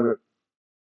போனார்கள்.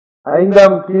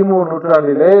 கிமு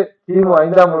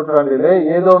 5ஆம் நூற்றாண்டிலே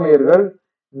ஏதோமியர்கள்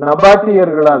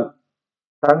நபாட்டியர்களால்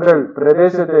தங்கள்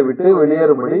பிரதேசத்தை விட்டு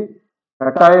வெளியேறும்படி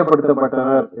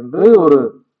கட்டாயப்படுத்தப்பட்டனர் என்று ஒரு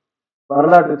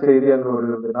வரலாற்று செய்தி அங்கு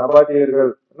வருகிறது.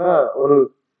 நபாட்டியர்கள்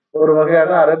ஒரு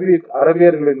வகையான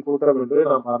அரபியர்களின் கூட்டம் என்று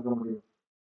நாம் பார்க்க முடியும்.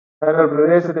 தங்கள்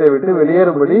பிரதேசத்தை விட்டு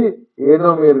வெளியேறும்படி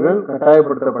ஏதோமியர்கள்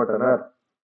கட்டாயப்படுத்தப்பட்டனர்.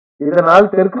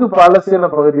 இதனால் தெற்கு பாலஸ்தீன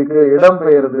பகுதிக்கு இடம்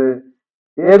பெயர்ந்து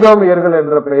ஏதோமியர்கள்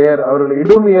என்ற பெயர் அவர்கள்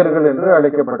இடுமியர்கள் என்று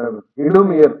அழைக்கப்பட்டது.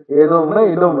 இடுமியர், ஏதோம்னா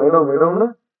இடம்னு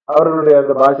அவர்களுடைய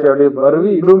அந்த பாஷையுடைய மருவி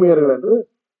இடுமியர்கள் என்று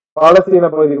பாலஸ்தீன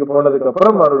பகுதிக்கு போனதுக்கு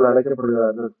அப்புறம் அவர்கள்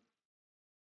அழைக்கப்படுகிறார்கள்.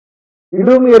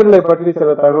 இடுமியர்களை பற்றி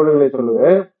சில தகவல்களை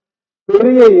சொல்லுவேன்.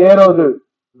 பெரிய ஏரோது,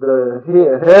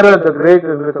 ஹேரோத் தி கிரேட்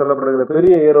என்று சொல்லப்படுகிற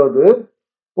பெரிய ஏரோது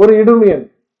ஒரு இடுமியன்,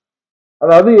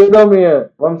 அதாவது ஏதோமிய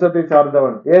வம்சத்தை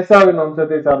சார்ந்தவன், ஏசாவின்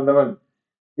வம்சத்தை சார்ந்தவன்.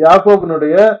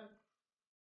 யாக்கோபினுடைய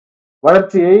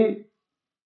வளர்ச்சியை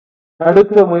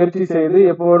தடுக்க முயற்சி செய்து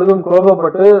எப்பொழுதும்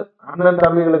கோபப்பட்டு அண்ணன்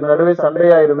தம்பிகளுக்கு நடுவே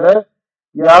சண்டையா இருந்த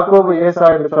யாக்கோபு ஏசா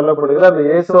என்று சொல்லப்படுகிற அந்த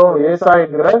ஏசா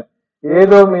என்கிற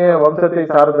ஏதோமிய வம்சத்தை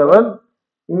சார்ந்தவன்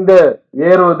இந்த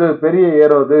ஏரோது, பெரிய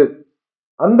ஏரோது.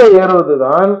 அந்த ஏரோது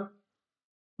தான்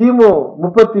கிமு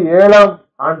 37ஆம்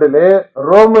ஆண்டிலே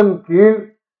ரோமன் கீழ்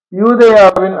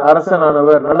யூதேயாவின்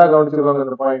அரசனானவர். நல்லா கவனிச்சுக்கோங்க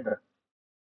இந்த பாயிண்ட்.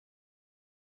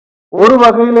 ஒரு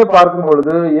வகையிலே பார்க்கும்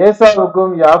பொழுது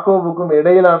ஏசாவுக்கும் யாக்கோபுக்கும்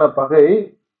இடையிலான பகை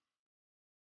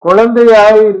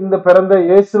குழந்தையாய் இருந்த பிறந்த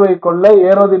இயேசுவை கொல்ல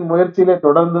ஏரோதின் முயற்சியிலே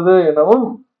தொடர்ந்தது எனவும்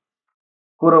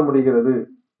கூற முடிகிறது.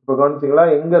 இப்ப கவனிச்சீங்களா,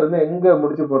 எங்க இருந்து எங்க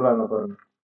முடிச்சு போடுறாங்க பாருங்க.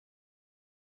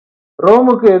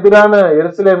 ரோமுக்கு எதிரான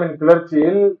எருசலேமின்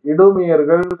கிளர்ச்சியில்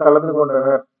இடூமியர்கள் கலந்து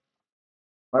கொண்டனர்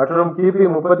மற்றும் கிபி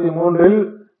 33இல்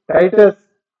டைட்டஸ்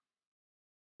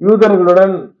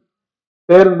யூதர்களுடன்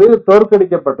சேர்ந்து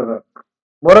தோற்கடிக்கப்பட்டனர்.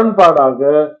 முரண்பாடாக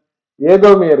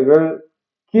ஏதோமியர்கள்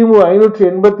கிமு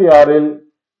 586இல்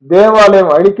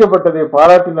தேவாலயம் அழிக்கப்பட்டதை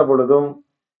பாராட்டின பொழுதும்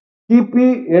கிபி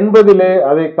 80இலே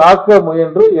அதை காக்க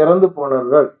முயன்று இறந்து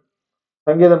போனார்கள்.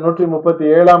 சங்கீதம்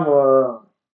 137ஆம்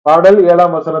பாடல்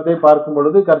 7ஆம் வசனத்தை பார்க்கும்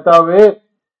பொழுது, கர்த்தாவே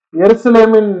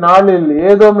எருசலேமின் நாளில்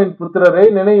ஏதோமின் புத்திரரை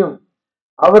நினையும்,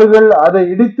 அவர்கள் அதை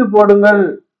இடித்து போடுங்கள்,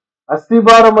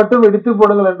 அஸ்திபாரம் மட்டும் இடித்து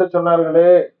போடுங்கள் என்று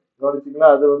சொன்னார்களே. கவனிச்சீங்களா,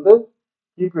 அது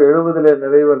கிபி 70இலே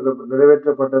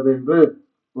நிறைவேற்றப்பட்டது என்று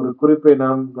ஒரு குறிப்பை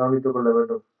நாம் கவனித்துக் கொள்ள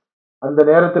வேண்டும். அந்த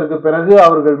நேரத்திற்கு பிறகு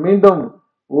அவர்கள் மீண்டும்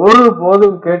ஒரு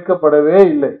போதும் கேட்கப்படவே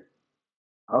இல்லை.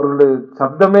 அவர்களுடைய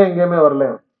சப்தமே எங்கேயுமே வரல.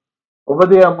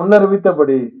 உபதியா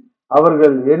முன்னறிவித்தபடி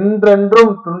அவர்கள்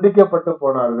என்றென்றும் துண்டிக்கப்பட்டு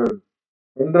போனார்கள்,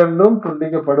 என்றென்றும்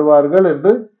துண்டிக்கப்படுவார்கள்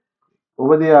என்று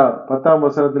உபதியா 10ஆம்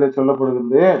வசனத்திலே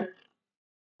சொல்லப்படுகிறது.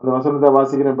 அந்த வசனத்தை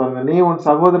வாசிக்கிறேன் பாருங்க. நீ உன்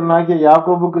சகோதரனாகிய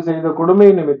யாக்கோபுக்கு செய்த கொடுமை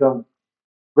நிமித்தம்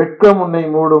வெட்கம் உன்னை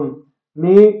மூடும்,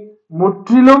 நீ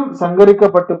முற்றிலும்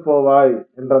சங்கரிக்கப்பட்டு போவாய்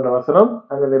என்ற அந்த வசனம்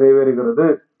அங்கு நிறைவேறுகிறது.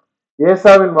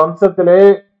 ஏசாவின் வம்சத்திலே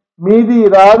மீதி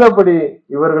இராதபடி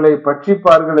இவர்களை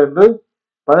பட்சிப்பார்கள் என்று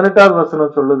 18ஆவது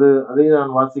வசனம் சொல்லுது. அதை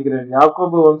நான் வாசிக்கிறேன்.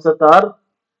 யாக்கோபு வம்சத்தார்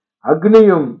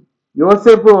அக்னியும்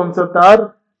யோசேப்பு வம்சத்தார்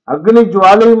அக்னி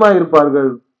ஜுவாலையுமாய்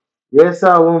இருப்பார்கள்.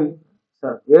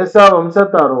 ஏசா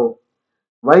வம்சத்தாரோ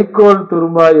வைக்கோல்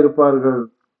துரும்பாய் இருப்பார்கள்.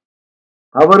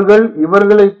 அவர்கள்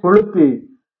இவர்களை கொளுத்தி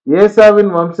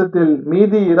ஏசாவின் வம்சத்தில்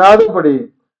மீதி இராதபடி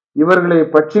இவர்களை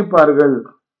பட்சிப்பார்கள்.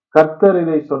 கர்த்தர்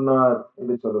இதை சொன்னார்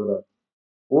என்று சொல்கிறார்.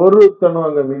 ஒருத்தனும்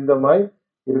அங்க மீந்தமாய்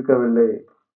இருக்கவில்லை.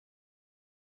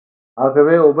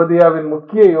 ஆகவே உபதியாவின்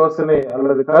முக்கிய யோசனை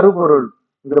அல்லது கருப்பொருள்,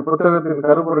 இந்த புத்தகத்தின்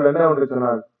கருப்பொருள் என்ன என்று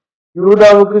சொன்னார்?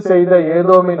 யூதாவுக்கு செய்த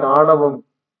ஏதோமின் ஆணவம்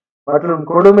மற்றும்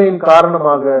கொடுமையின்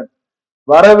காரணமாக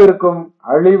வரவிருக்கும்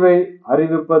அழிவை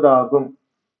அறிவிப்பதாகும்.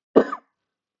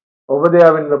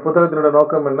 உபதியாவின் இந்த புத்தகத்தினுடைய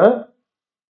நோக்கம் என்ன?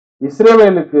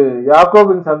 இஸ்ரவேலுக்கு,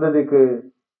 யாக்கோபின் சந்ததிக்கு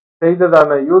செய்ததான,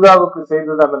 யூதாவுக்கு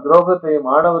செய்ததான துரோகத்தையும்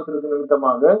ஆணவத்திற்கு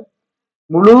நிமித்தமாக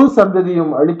முழு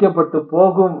சந்ததியும் அழிக்கப்பட்டு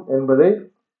போகும் என்பதை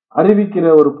அறிவிக்கிற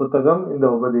ஒரு புத்தகம் இந்த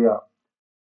உபதியா.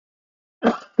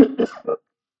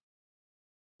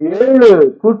 7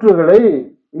 கூற்றுகளை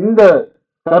இந்த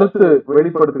கருத்து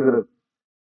வெளிப்படுத்துகிறது.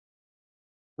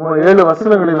 7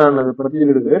 வசனங்களை நான் அதை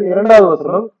பட்டியலிடுகிறேன். 2வது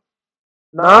வசனம்,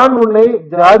 நான் உன்னை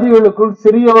ஜாதிகளுக்குள்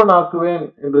சிறியவன் ஆக்குவேன்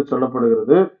என்று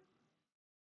சொல்லப்படுகிறது.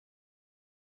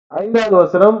 5வது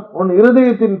வசனம், உன்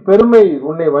இருதயத்தின் பெருமை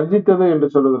உன்னை வஞ்சித்தது என்று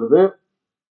சொல்லுகிறது.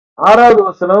 6வது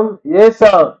வசனம்,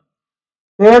 ஏசா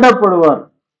தேடப்படுவார்,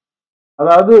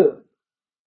 அதாவது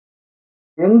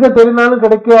எங்க தெரிந்தாலும்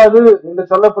கிடைக்காது என்று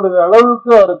சொல்லப்படுகிற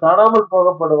அளவுக்கு அவர் காணாமல்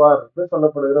போகப்படுவார் என்று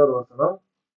சொல்லப்படுகிற ஒரு வசனம்.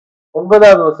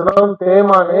 9வது வசனம்,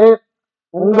 தேமானே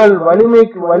உங்கள்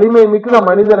வலிமை மிக்க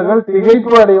மனிதர்கள்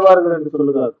திகைப்பு அடைவார்கள் என்று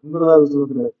சொல்லுகிறார். 9வது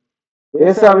வசனத்தில்,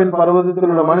 ஏசாவின் பர்வதத்தில்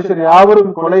உள்ள மனுஷர்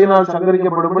யாவரும் கொலையினால்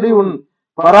சங்கரிக்கப்படும்படி உன்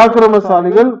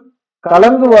பராக்கிரமசாலிகள்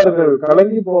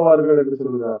கலங்கி போவார்கள் என்று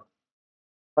சொல்கிறார்.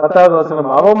 10வது வசனம்,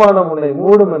 அவமானம் உன்னை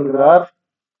மூடும் என்கிறார்.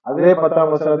 அதே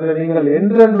 10ஆம் வசனத்தில், நீங்கள்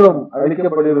என்றென்றும்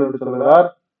அழிக்கப்படுவீர்கள் என்று சொல்கிறார்.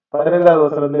 15வது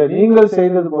வசனத்தில், நீங்கள்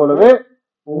செய்தது போலவே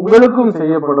உங்களுக்கும்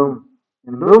செய்யப்படும்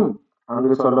என்றும்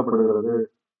அங்கு சொல்லப்படுகிறது.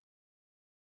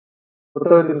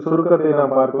 புத்தகத்தின் சுருக்கத்தை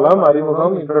நாம் பார்க்கலாம்.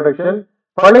 அறிமுகம், இன்ட்ரோடக்ஷன்.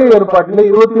 பழைய ஏற்பாட்டிலே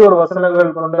 21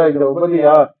 வசனங்கள் கொண்ட இந்த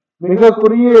உபதியா மிக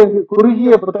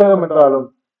குறுகிய புத்தகம் என்றாலும்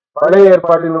பழைய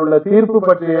ஏற்பாட்டில் உள்ள தீர்ப்பு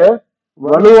பற்றிய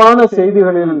வலுவான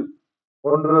செய்திகளில்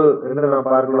ஒன்று என்று நாம்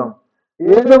பார்க்கலாம்.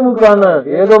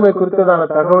 ஏதோமை குறித்ததான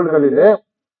தகவல்களிலே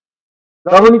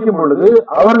கவனிக்கும் பொழுது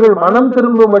அவர்கள் மனம்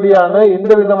திரும்பும்படியான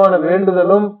எந்த விதமான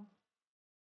வேண்டுதலும்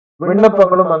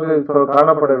விண்ணப்பங்களும் அங்கு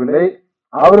காணப்படவில்லை.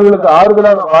 அவர்களுக்கு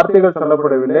ஆறுதலான வார்த்தைகள்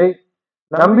சொல்லப்படவில்லை,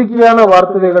 நம்பிக்கையான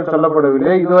வார்த்தைகள்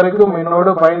சொல்லப்படவில்லை. இதுவரைக்கும்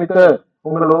என்னோடு பயணித்த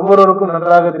உங்கள் ஒவ்வொருவருக்கும்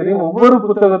நன்றாக தெரியும், ஒவ்வொரு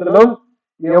புத்தகத்திலும்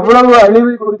எவ்வளவு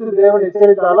அழிவை குறித்து தேவன்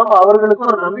எச்சரித்தாலும் அவர்களுக்கு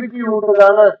ஒரு நம்பிக்கை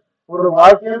ஊட்டுவதான ஒரு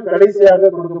வாக்கியம் கடைசியாக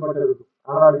கொடுக்கப்பட்டிருக்கும்.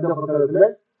 ஆனால் இந்த புத்தகத்துல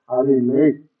அது இல்லை.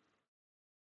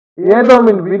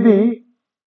 ஏதோமின் விதி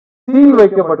சீல்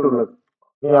வைக்கப்பட்டுள்ளது.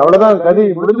 நீ அவ்வளவுதான், கதி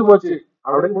முடிஞ்சு போச்சு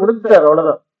அப்படின்னு முடிச்சார்,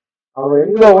 அவ்வளவுதான். அவன்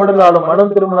எங்க ஓடினாலும்,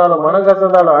 மனம் திரும்பினாலும், மனம்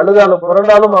கசந்தாலும், அழுதாலும்,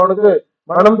 புரண்டாலும் அவனுக்கு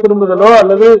மனம் திரும்புதலோ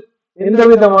அல்லது எந்த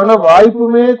விதமான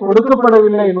வாய்ப்புமே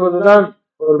கொடுக்கப்படவில்லை என்பதுதான்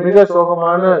ஒரு மிக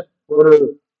சோகமான, ஒரு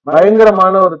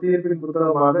பயங்கரமான ஒரு தீர்ப்பின்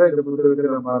புத்தகமாக இந்த புத்தகத்தை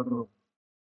நாம் பார்க்கிறோம்.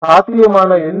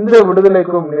 சாத்தியமான எந்த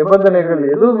விடுதலைக்கும் நிபந்தனைகள்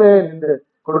எதுவுமே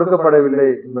கொடுக்கப்படவில்லை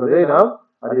என்பதை நாம்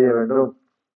அறிய வேண்டும்.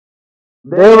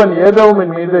 தேவன்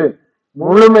ஏதோமின் மீது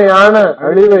முழுமையான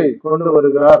அழிவை கொண்டு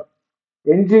வருகிறார்.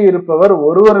 எஞ்சி இருப்பவர்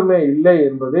ஒருவருமே இல்லை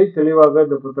என்பதை தெளிவாக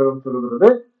இந்த புத்தகம் சொல்கிறது.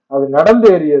 அது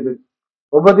நடந்தேறியது.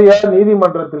 உபதியாவின்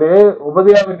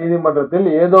நீதிமன்றத்தில்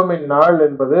ஏதோமின் நாள்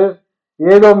என்பது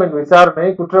ஏதோமின் விசாரணை,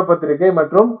 குற்றப்பத்திரிகை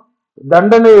மற்றும்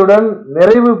தண்டனையுடன்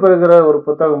நிறைவு பெறுகிற ஒரு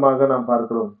புத்தகமாக நாம்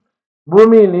பார்க்கிறோம்.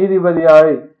 பூமியின்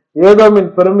நீதிபதியாய் ஏதோமின்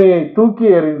பெருமையை தூக்கி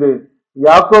எறிந்து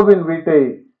யாக்கோபின் வீட்டை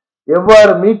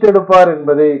எவ்வாறு மீட்டெடுப்பார்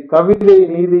என்பதை கவிதை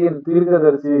நீதியின்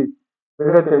தீர்க்கதரிசி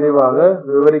மிக தெளிவாக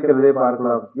விவரிக்கிறதை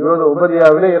பார்க்கலாம்.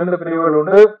 உபதியாவிலே 2 பிரிவுகள்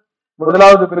உண்டு.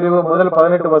 முதலாவது பிரிவு முதல்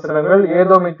 18 வசனங்கள்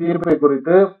ஏதோமின் தீர்ப்பை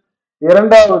குறித்து,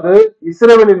 2வது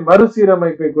இஸ்ரவேலின்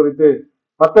மறுசீரமைப்பை குறித்து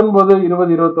 19,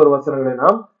 20, 21 வசனங்களை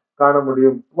நாம் காண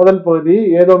முடியும். முதல் பகுதி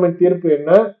ஏதோமின் தீர்ப்பு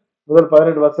என்ன, முதல்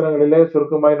 18 வசனங்களிலே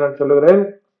சுருக்கமாய் நான் சொல்லுகிறேன்.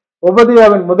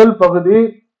 உபதியாவின் முதல் பகுதி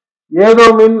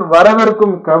ஏதோமின்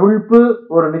வரவிருக்கும் கவிழ்ப்பு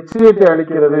ஒரு நிச்சயத்தை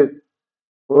அளிக்கிறது,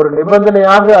 ஒரு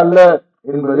நிபந்தனையாக அல்ல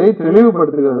என்பதை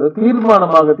தெளிவுபடுத்துகிறது.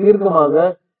 தீர்க்கமாக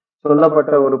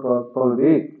சொல்லப்பட்ட ஒரு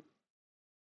பகுதி.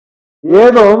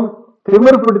 ஏதோம்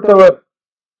திமிர் பிடித்தவர்,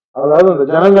 அதாவது இந்த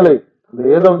ஜனங்களை, இந்த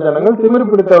ஏதோம் ஜனங்கள் திமிர்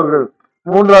பிடித்தவர்கள்.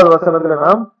 3வது வசனத்துல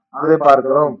நாம் அதை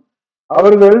பார்க்கிறோம்.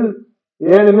 அவர்கள்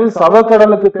ஏனெனில்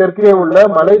சவக்கடலுக்கு தெற்கே உள்ள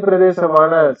மலை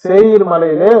பிரதேசமான சேயீர்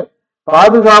மலையிலே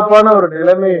பாதுகாப்பான ஒரு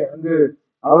நிலைமை அங்கு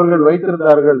அவர்கள்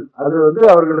வைத்திருந்தார்கள். அது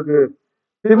அவர்களுக்கு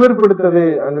திமிர் பிடித்ததை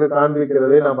அங்கு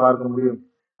காண்பிக்கிறதை நாம் பார்க்க முடியும்.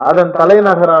 அதன்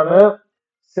தலைநகரான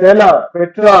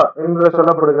பெட்ரா என்று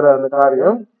சொல்லப்படுகிற அந்த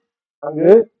காரியம்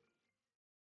அங்கு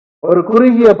ஒரு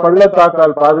குறுகிய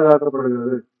பள்ளத்தாக்கால்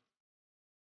பாதுகாக்கப்படுகிறது.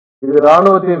 இது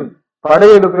இராணுவத்தின்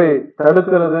படையெடுப்பை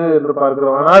தடுக்கிறது என்று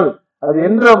பார்க்கிறோம். ஆனால் அது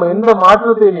எந்த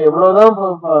மாற்றத்தை, நீ எவ்வளவுதான்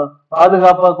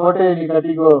பாதுகாப்பா கோட்டையை நீ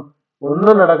கட்டிக்கோ,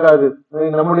 ஒன்னும் நடக்காது.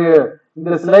 நம்முடைய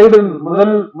இந்த ஸ்லைடின்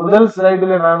முதல்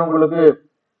ஸ்லைடில நான் உங்களுக்கு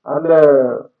அந்த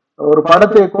ஒரு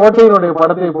படத்தை, கோட்டையினுடைய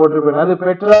படத்தை போட்டிருப்பேன். அது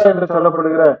பெட்ரா என்று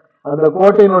சொல்லப்படுகிற அந்த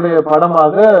கோட்டையினுடைய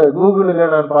படமாக கூகுளில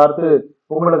நான் பார்த்து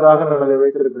உங்களுக்காக நான் அதை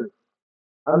வைத்திருக்கிறேன்.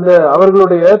 அந்த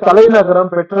அவர்களுடைய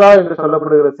தலைநகரம் பெட்ரா என்று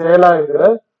சொல்லப்படுகிற சேலா என்கிற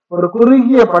ஒரு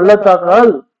குறுகிய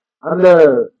பள்ளத்தாக்கால் அந்த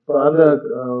அந்த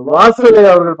வாசலை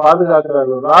அவர்கள்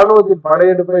பாதுகாக்கிறார்கள். இராணுவத்தின்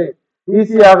படையெடுப்பை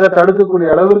ஈஸியாக தடுக்கக்கூடிய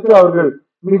அளவிற்கு அவர்கள்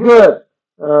மிக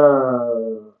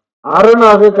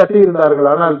அரணாக கட்டியிருந்தார்கள்.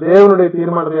 ஆனால் தேவனுடைய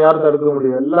தீர்மானத்தை யாரும் தடுக்க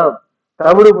முடியும்? எல்லாம்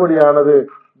தவிடுபொடியானது.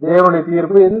 தேவனுடைய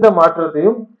தீர்ப்பு எந்த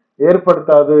மாற்றத்தையும்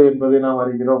ஏற்படுத்தாது என்பதை நாம்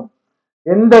அறிகிறோம்.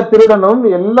 எந்த திருடனும்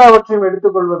எல்லாவற்றையும்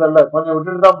எடுத்துக்கொள்வதல்ல, கொஞ்சம்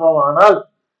விட்டுட்டு தான் போவான். ஆனால்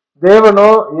தேவனோ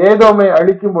ஏதோமை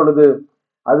அழிக்கும் பொழுது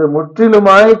அது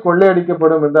முற்றிலுமாய்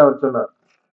கொள்ளையடிக்கப்படும் என்று அவர் சொன்னார்.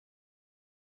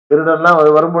 திருடன்லாம்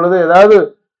வரும் பொழுது ஏதாவது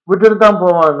விட்டுட்டு தான்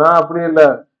போவான். நான் அப்படி இல்லை,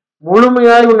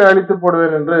 முழுமையாய் உன்னை அழித்து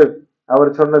போடுவேன் என்று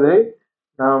அவர் சொன்னதை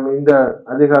நாம் இந்த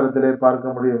அதிகாரத்திலே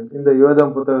பார்க்க முடியும். இந்த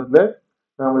யோதம் புத்தகத்திலே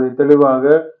நாம் அதை தெளிவாக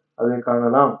அதை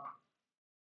காணலாம்.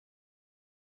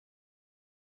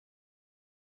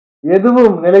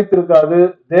 எதுவும் நிலைத்திருக்காது.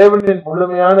 தேவனின்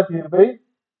முழுமையான தீர்ப்பை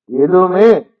எதுவுமே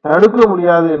தடுக்க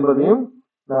முடியாது என்பதையும்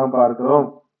நாம் பார்க்கிறோம்.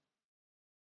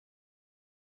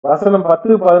 வசனம்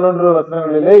 10, 11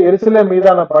 வசனங்களிலே எருசலேம்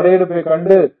மீதான படையெடுப்பை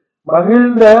கண்டு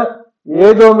மகிழ்ந்த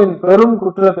ஏதோமின் பெரும்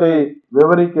குற்றத்தை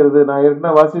விவரிக்கிறது. நான்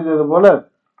ஏற்கனவே வாசித்தது போல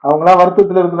அவங்களாம்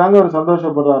வருத்தத்தில் இருக்கிறாங்க, இவர்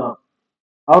சந்தோஷப்படுறாராம்.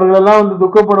 அவர்களெல்லாம்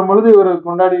துக்கப்படும் பொழுது இவர்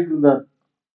கொண்டாடிட்டு இருந்தார்.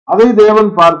 அதை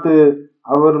தேவன் பார்த்து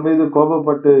அவர் மீது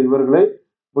கோபப்பட்டு இவர்களை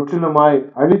முற்றிலுமாய்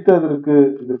அழித்ததற்கு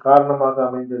இது காரணமாக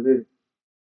அமைந்தது.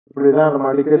 இப்படிதான் நம்ம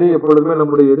அடிக்கடி எப்பொழுதுமே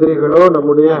நம்முடைய எதிரிகளோ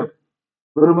நம்முடைய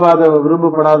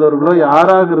விரும்பப்படாதவர்களோ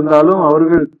யாராக இருந்தாலும்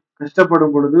அவர்கள்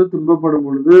கஷ்டப்படும் பொழுது, துன்பப்படும்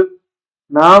பொழுது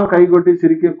நாம் கைகொட்டி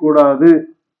சிரிக்க கூடாது.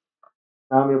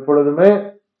 நாம் எப்பொழுதுமே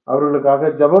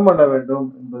அவர்களுக்காக ஜெபம் பண்ண வேண்டும்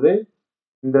என்பதை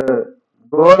இந்த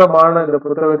கோரமான இந்த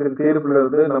புத்தகத்தின்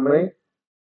தீர்ப்பிலிருந்து நம்மை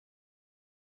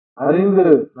அறிந்து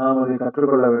நாம் அதை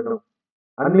கற்றுக்கொள்ள வேண்டும்.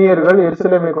 அந்நியர்கள்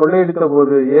எருசலேமை கொள்ளையடித்த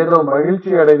போது ஏதோ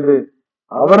மகிழ்ச்சி அடைந்து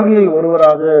அவர்களில்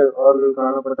ஒருவராக அவர்கள்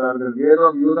காணப்பட்டார்கள். ஏதோ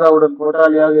யூதாவுடன்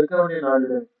கூட்டாளியாக இருக்க வேண்டிய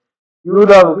நாளிலே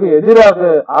யூதாவுக்கு எதிராக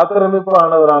ஆக்கிரமிப்பு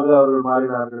ஆனவராக அவர்கள்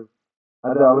மாறினார்கள்.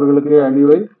 அது அவர்களுக்கே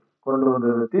அழிவை கொண்டு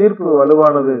வந்தது. தீர்ப்பு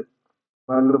வலுவானது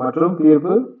மற்றும்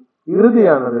தீர்ப்பு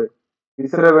இறுதியானது.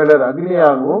 இஸ்ரவேலர்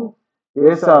அக்னியாகவும்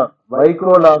ஏசா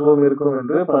வைக்கோலாகவும் இருக்கும்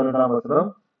என்று 12ஆம்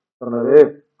வசனம் சொன்னது.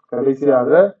 கடைசியாக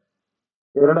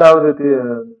இரண்டாவது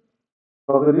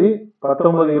பகுதி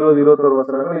 19, 20, 21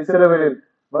 வசனங்கள் இஸ்ரவேலின்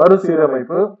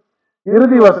மறுசீரமைப்பு.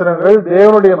 இறுதி வசனங்கள்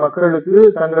தேவனுடைய மக்களுக்கு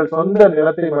தங்கள் சொந்த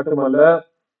நிலத்தை மட்டுமல்ல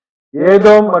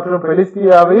ஏதோம் மற்றும்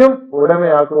பெலிஸ்தியாவையும்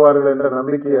உடைமையாக்குவார்கள் என்ற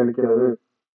நம்பிக்கை அளிக்கிறது.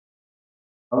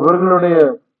 அவர்களுடைய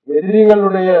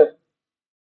எதிரிகளுடைய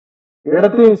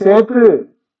இடத்தையும் சேர்த்து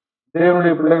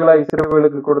தேவனுடைய பிள்ளைகளாய்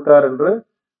இஸ்ரவேலுக்கு கொடுத்தார் என்று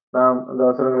நாம் அந்த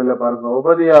வசனங்களில் பார்க்கிறோம்.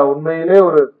 உபதியா உண்மையிலே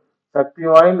ஒரு சக்தி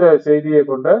வாய்ந்த செய்தியை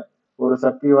கொண்ட ஒரு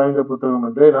சக்தி வாய்ந்த புத்தகம்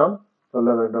என்றே நாம் சொல்ல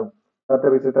வேண்டும்.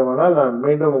 கர்த்தருக்கு சித்தமானால் நான்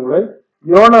மீண்டும் உங்களை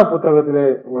யோனா புத்தகத்திலே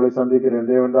உங்களை சந்திக்கிறேன்.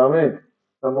 தேவன் தாமே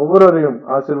நம் ஒவ்வொருவரையும்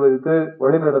ஆசீர்வதித்து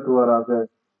வழி நடத்துவாராக.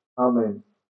 ஆமென்.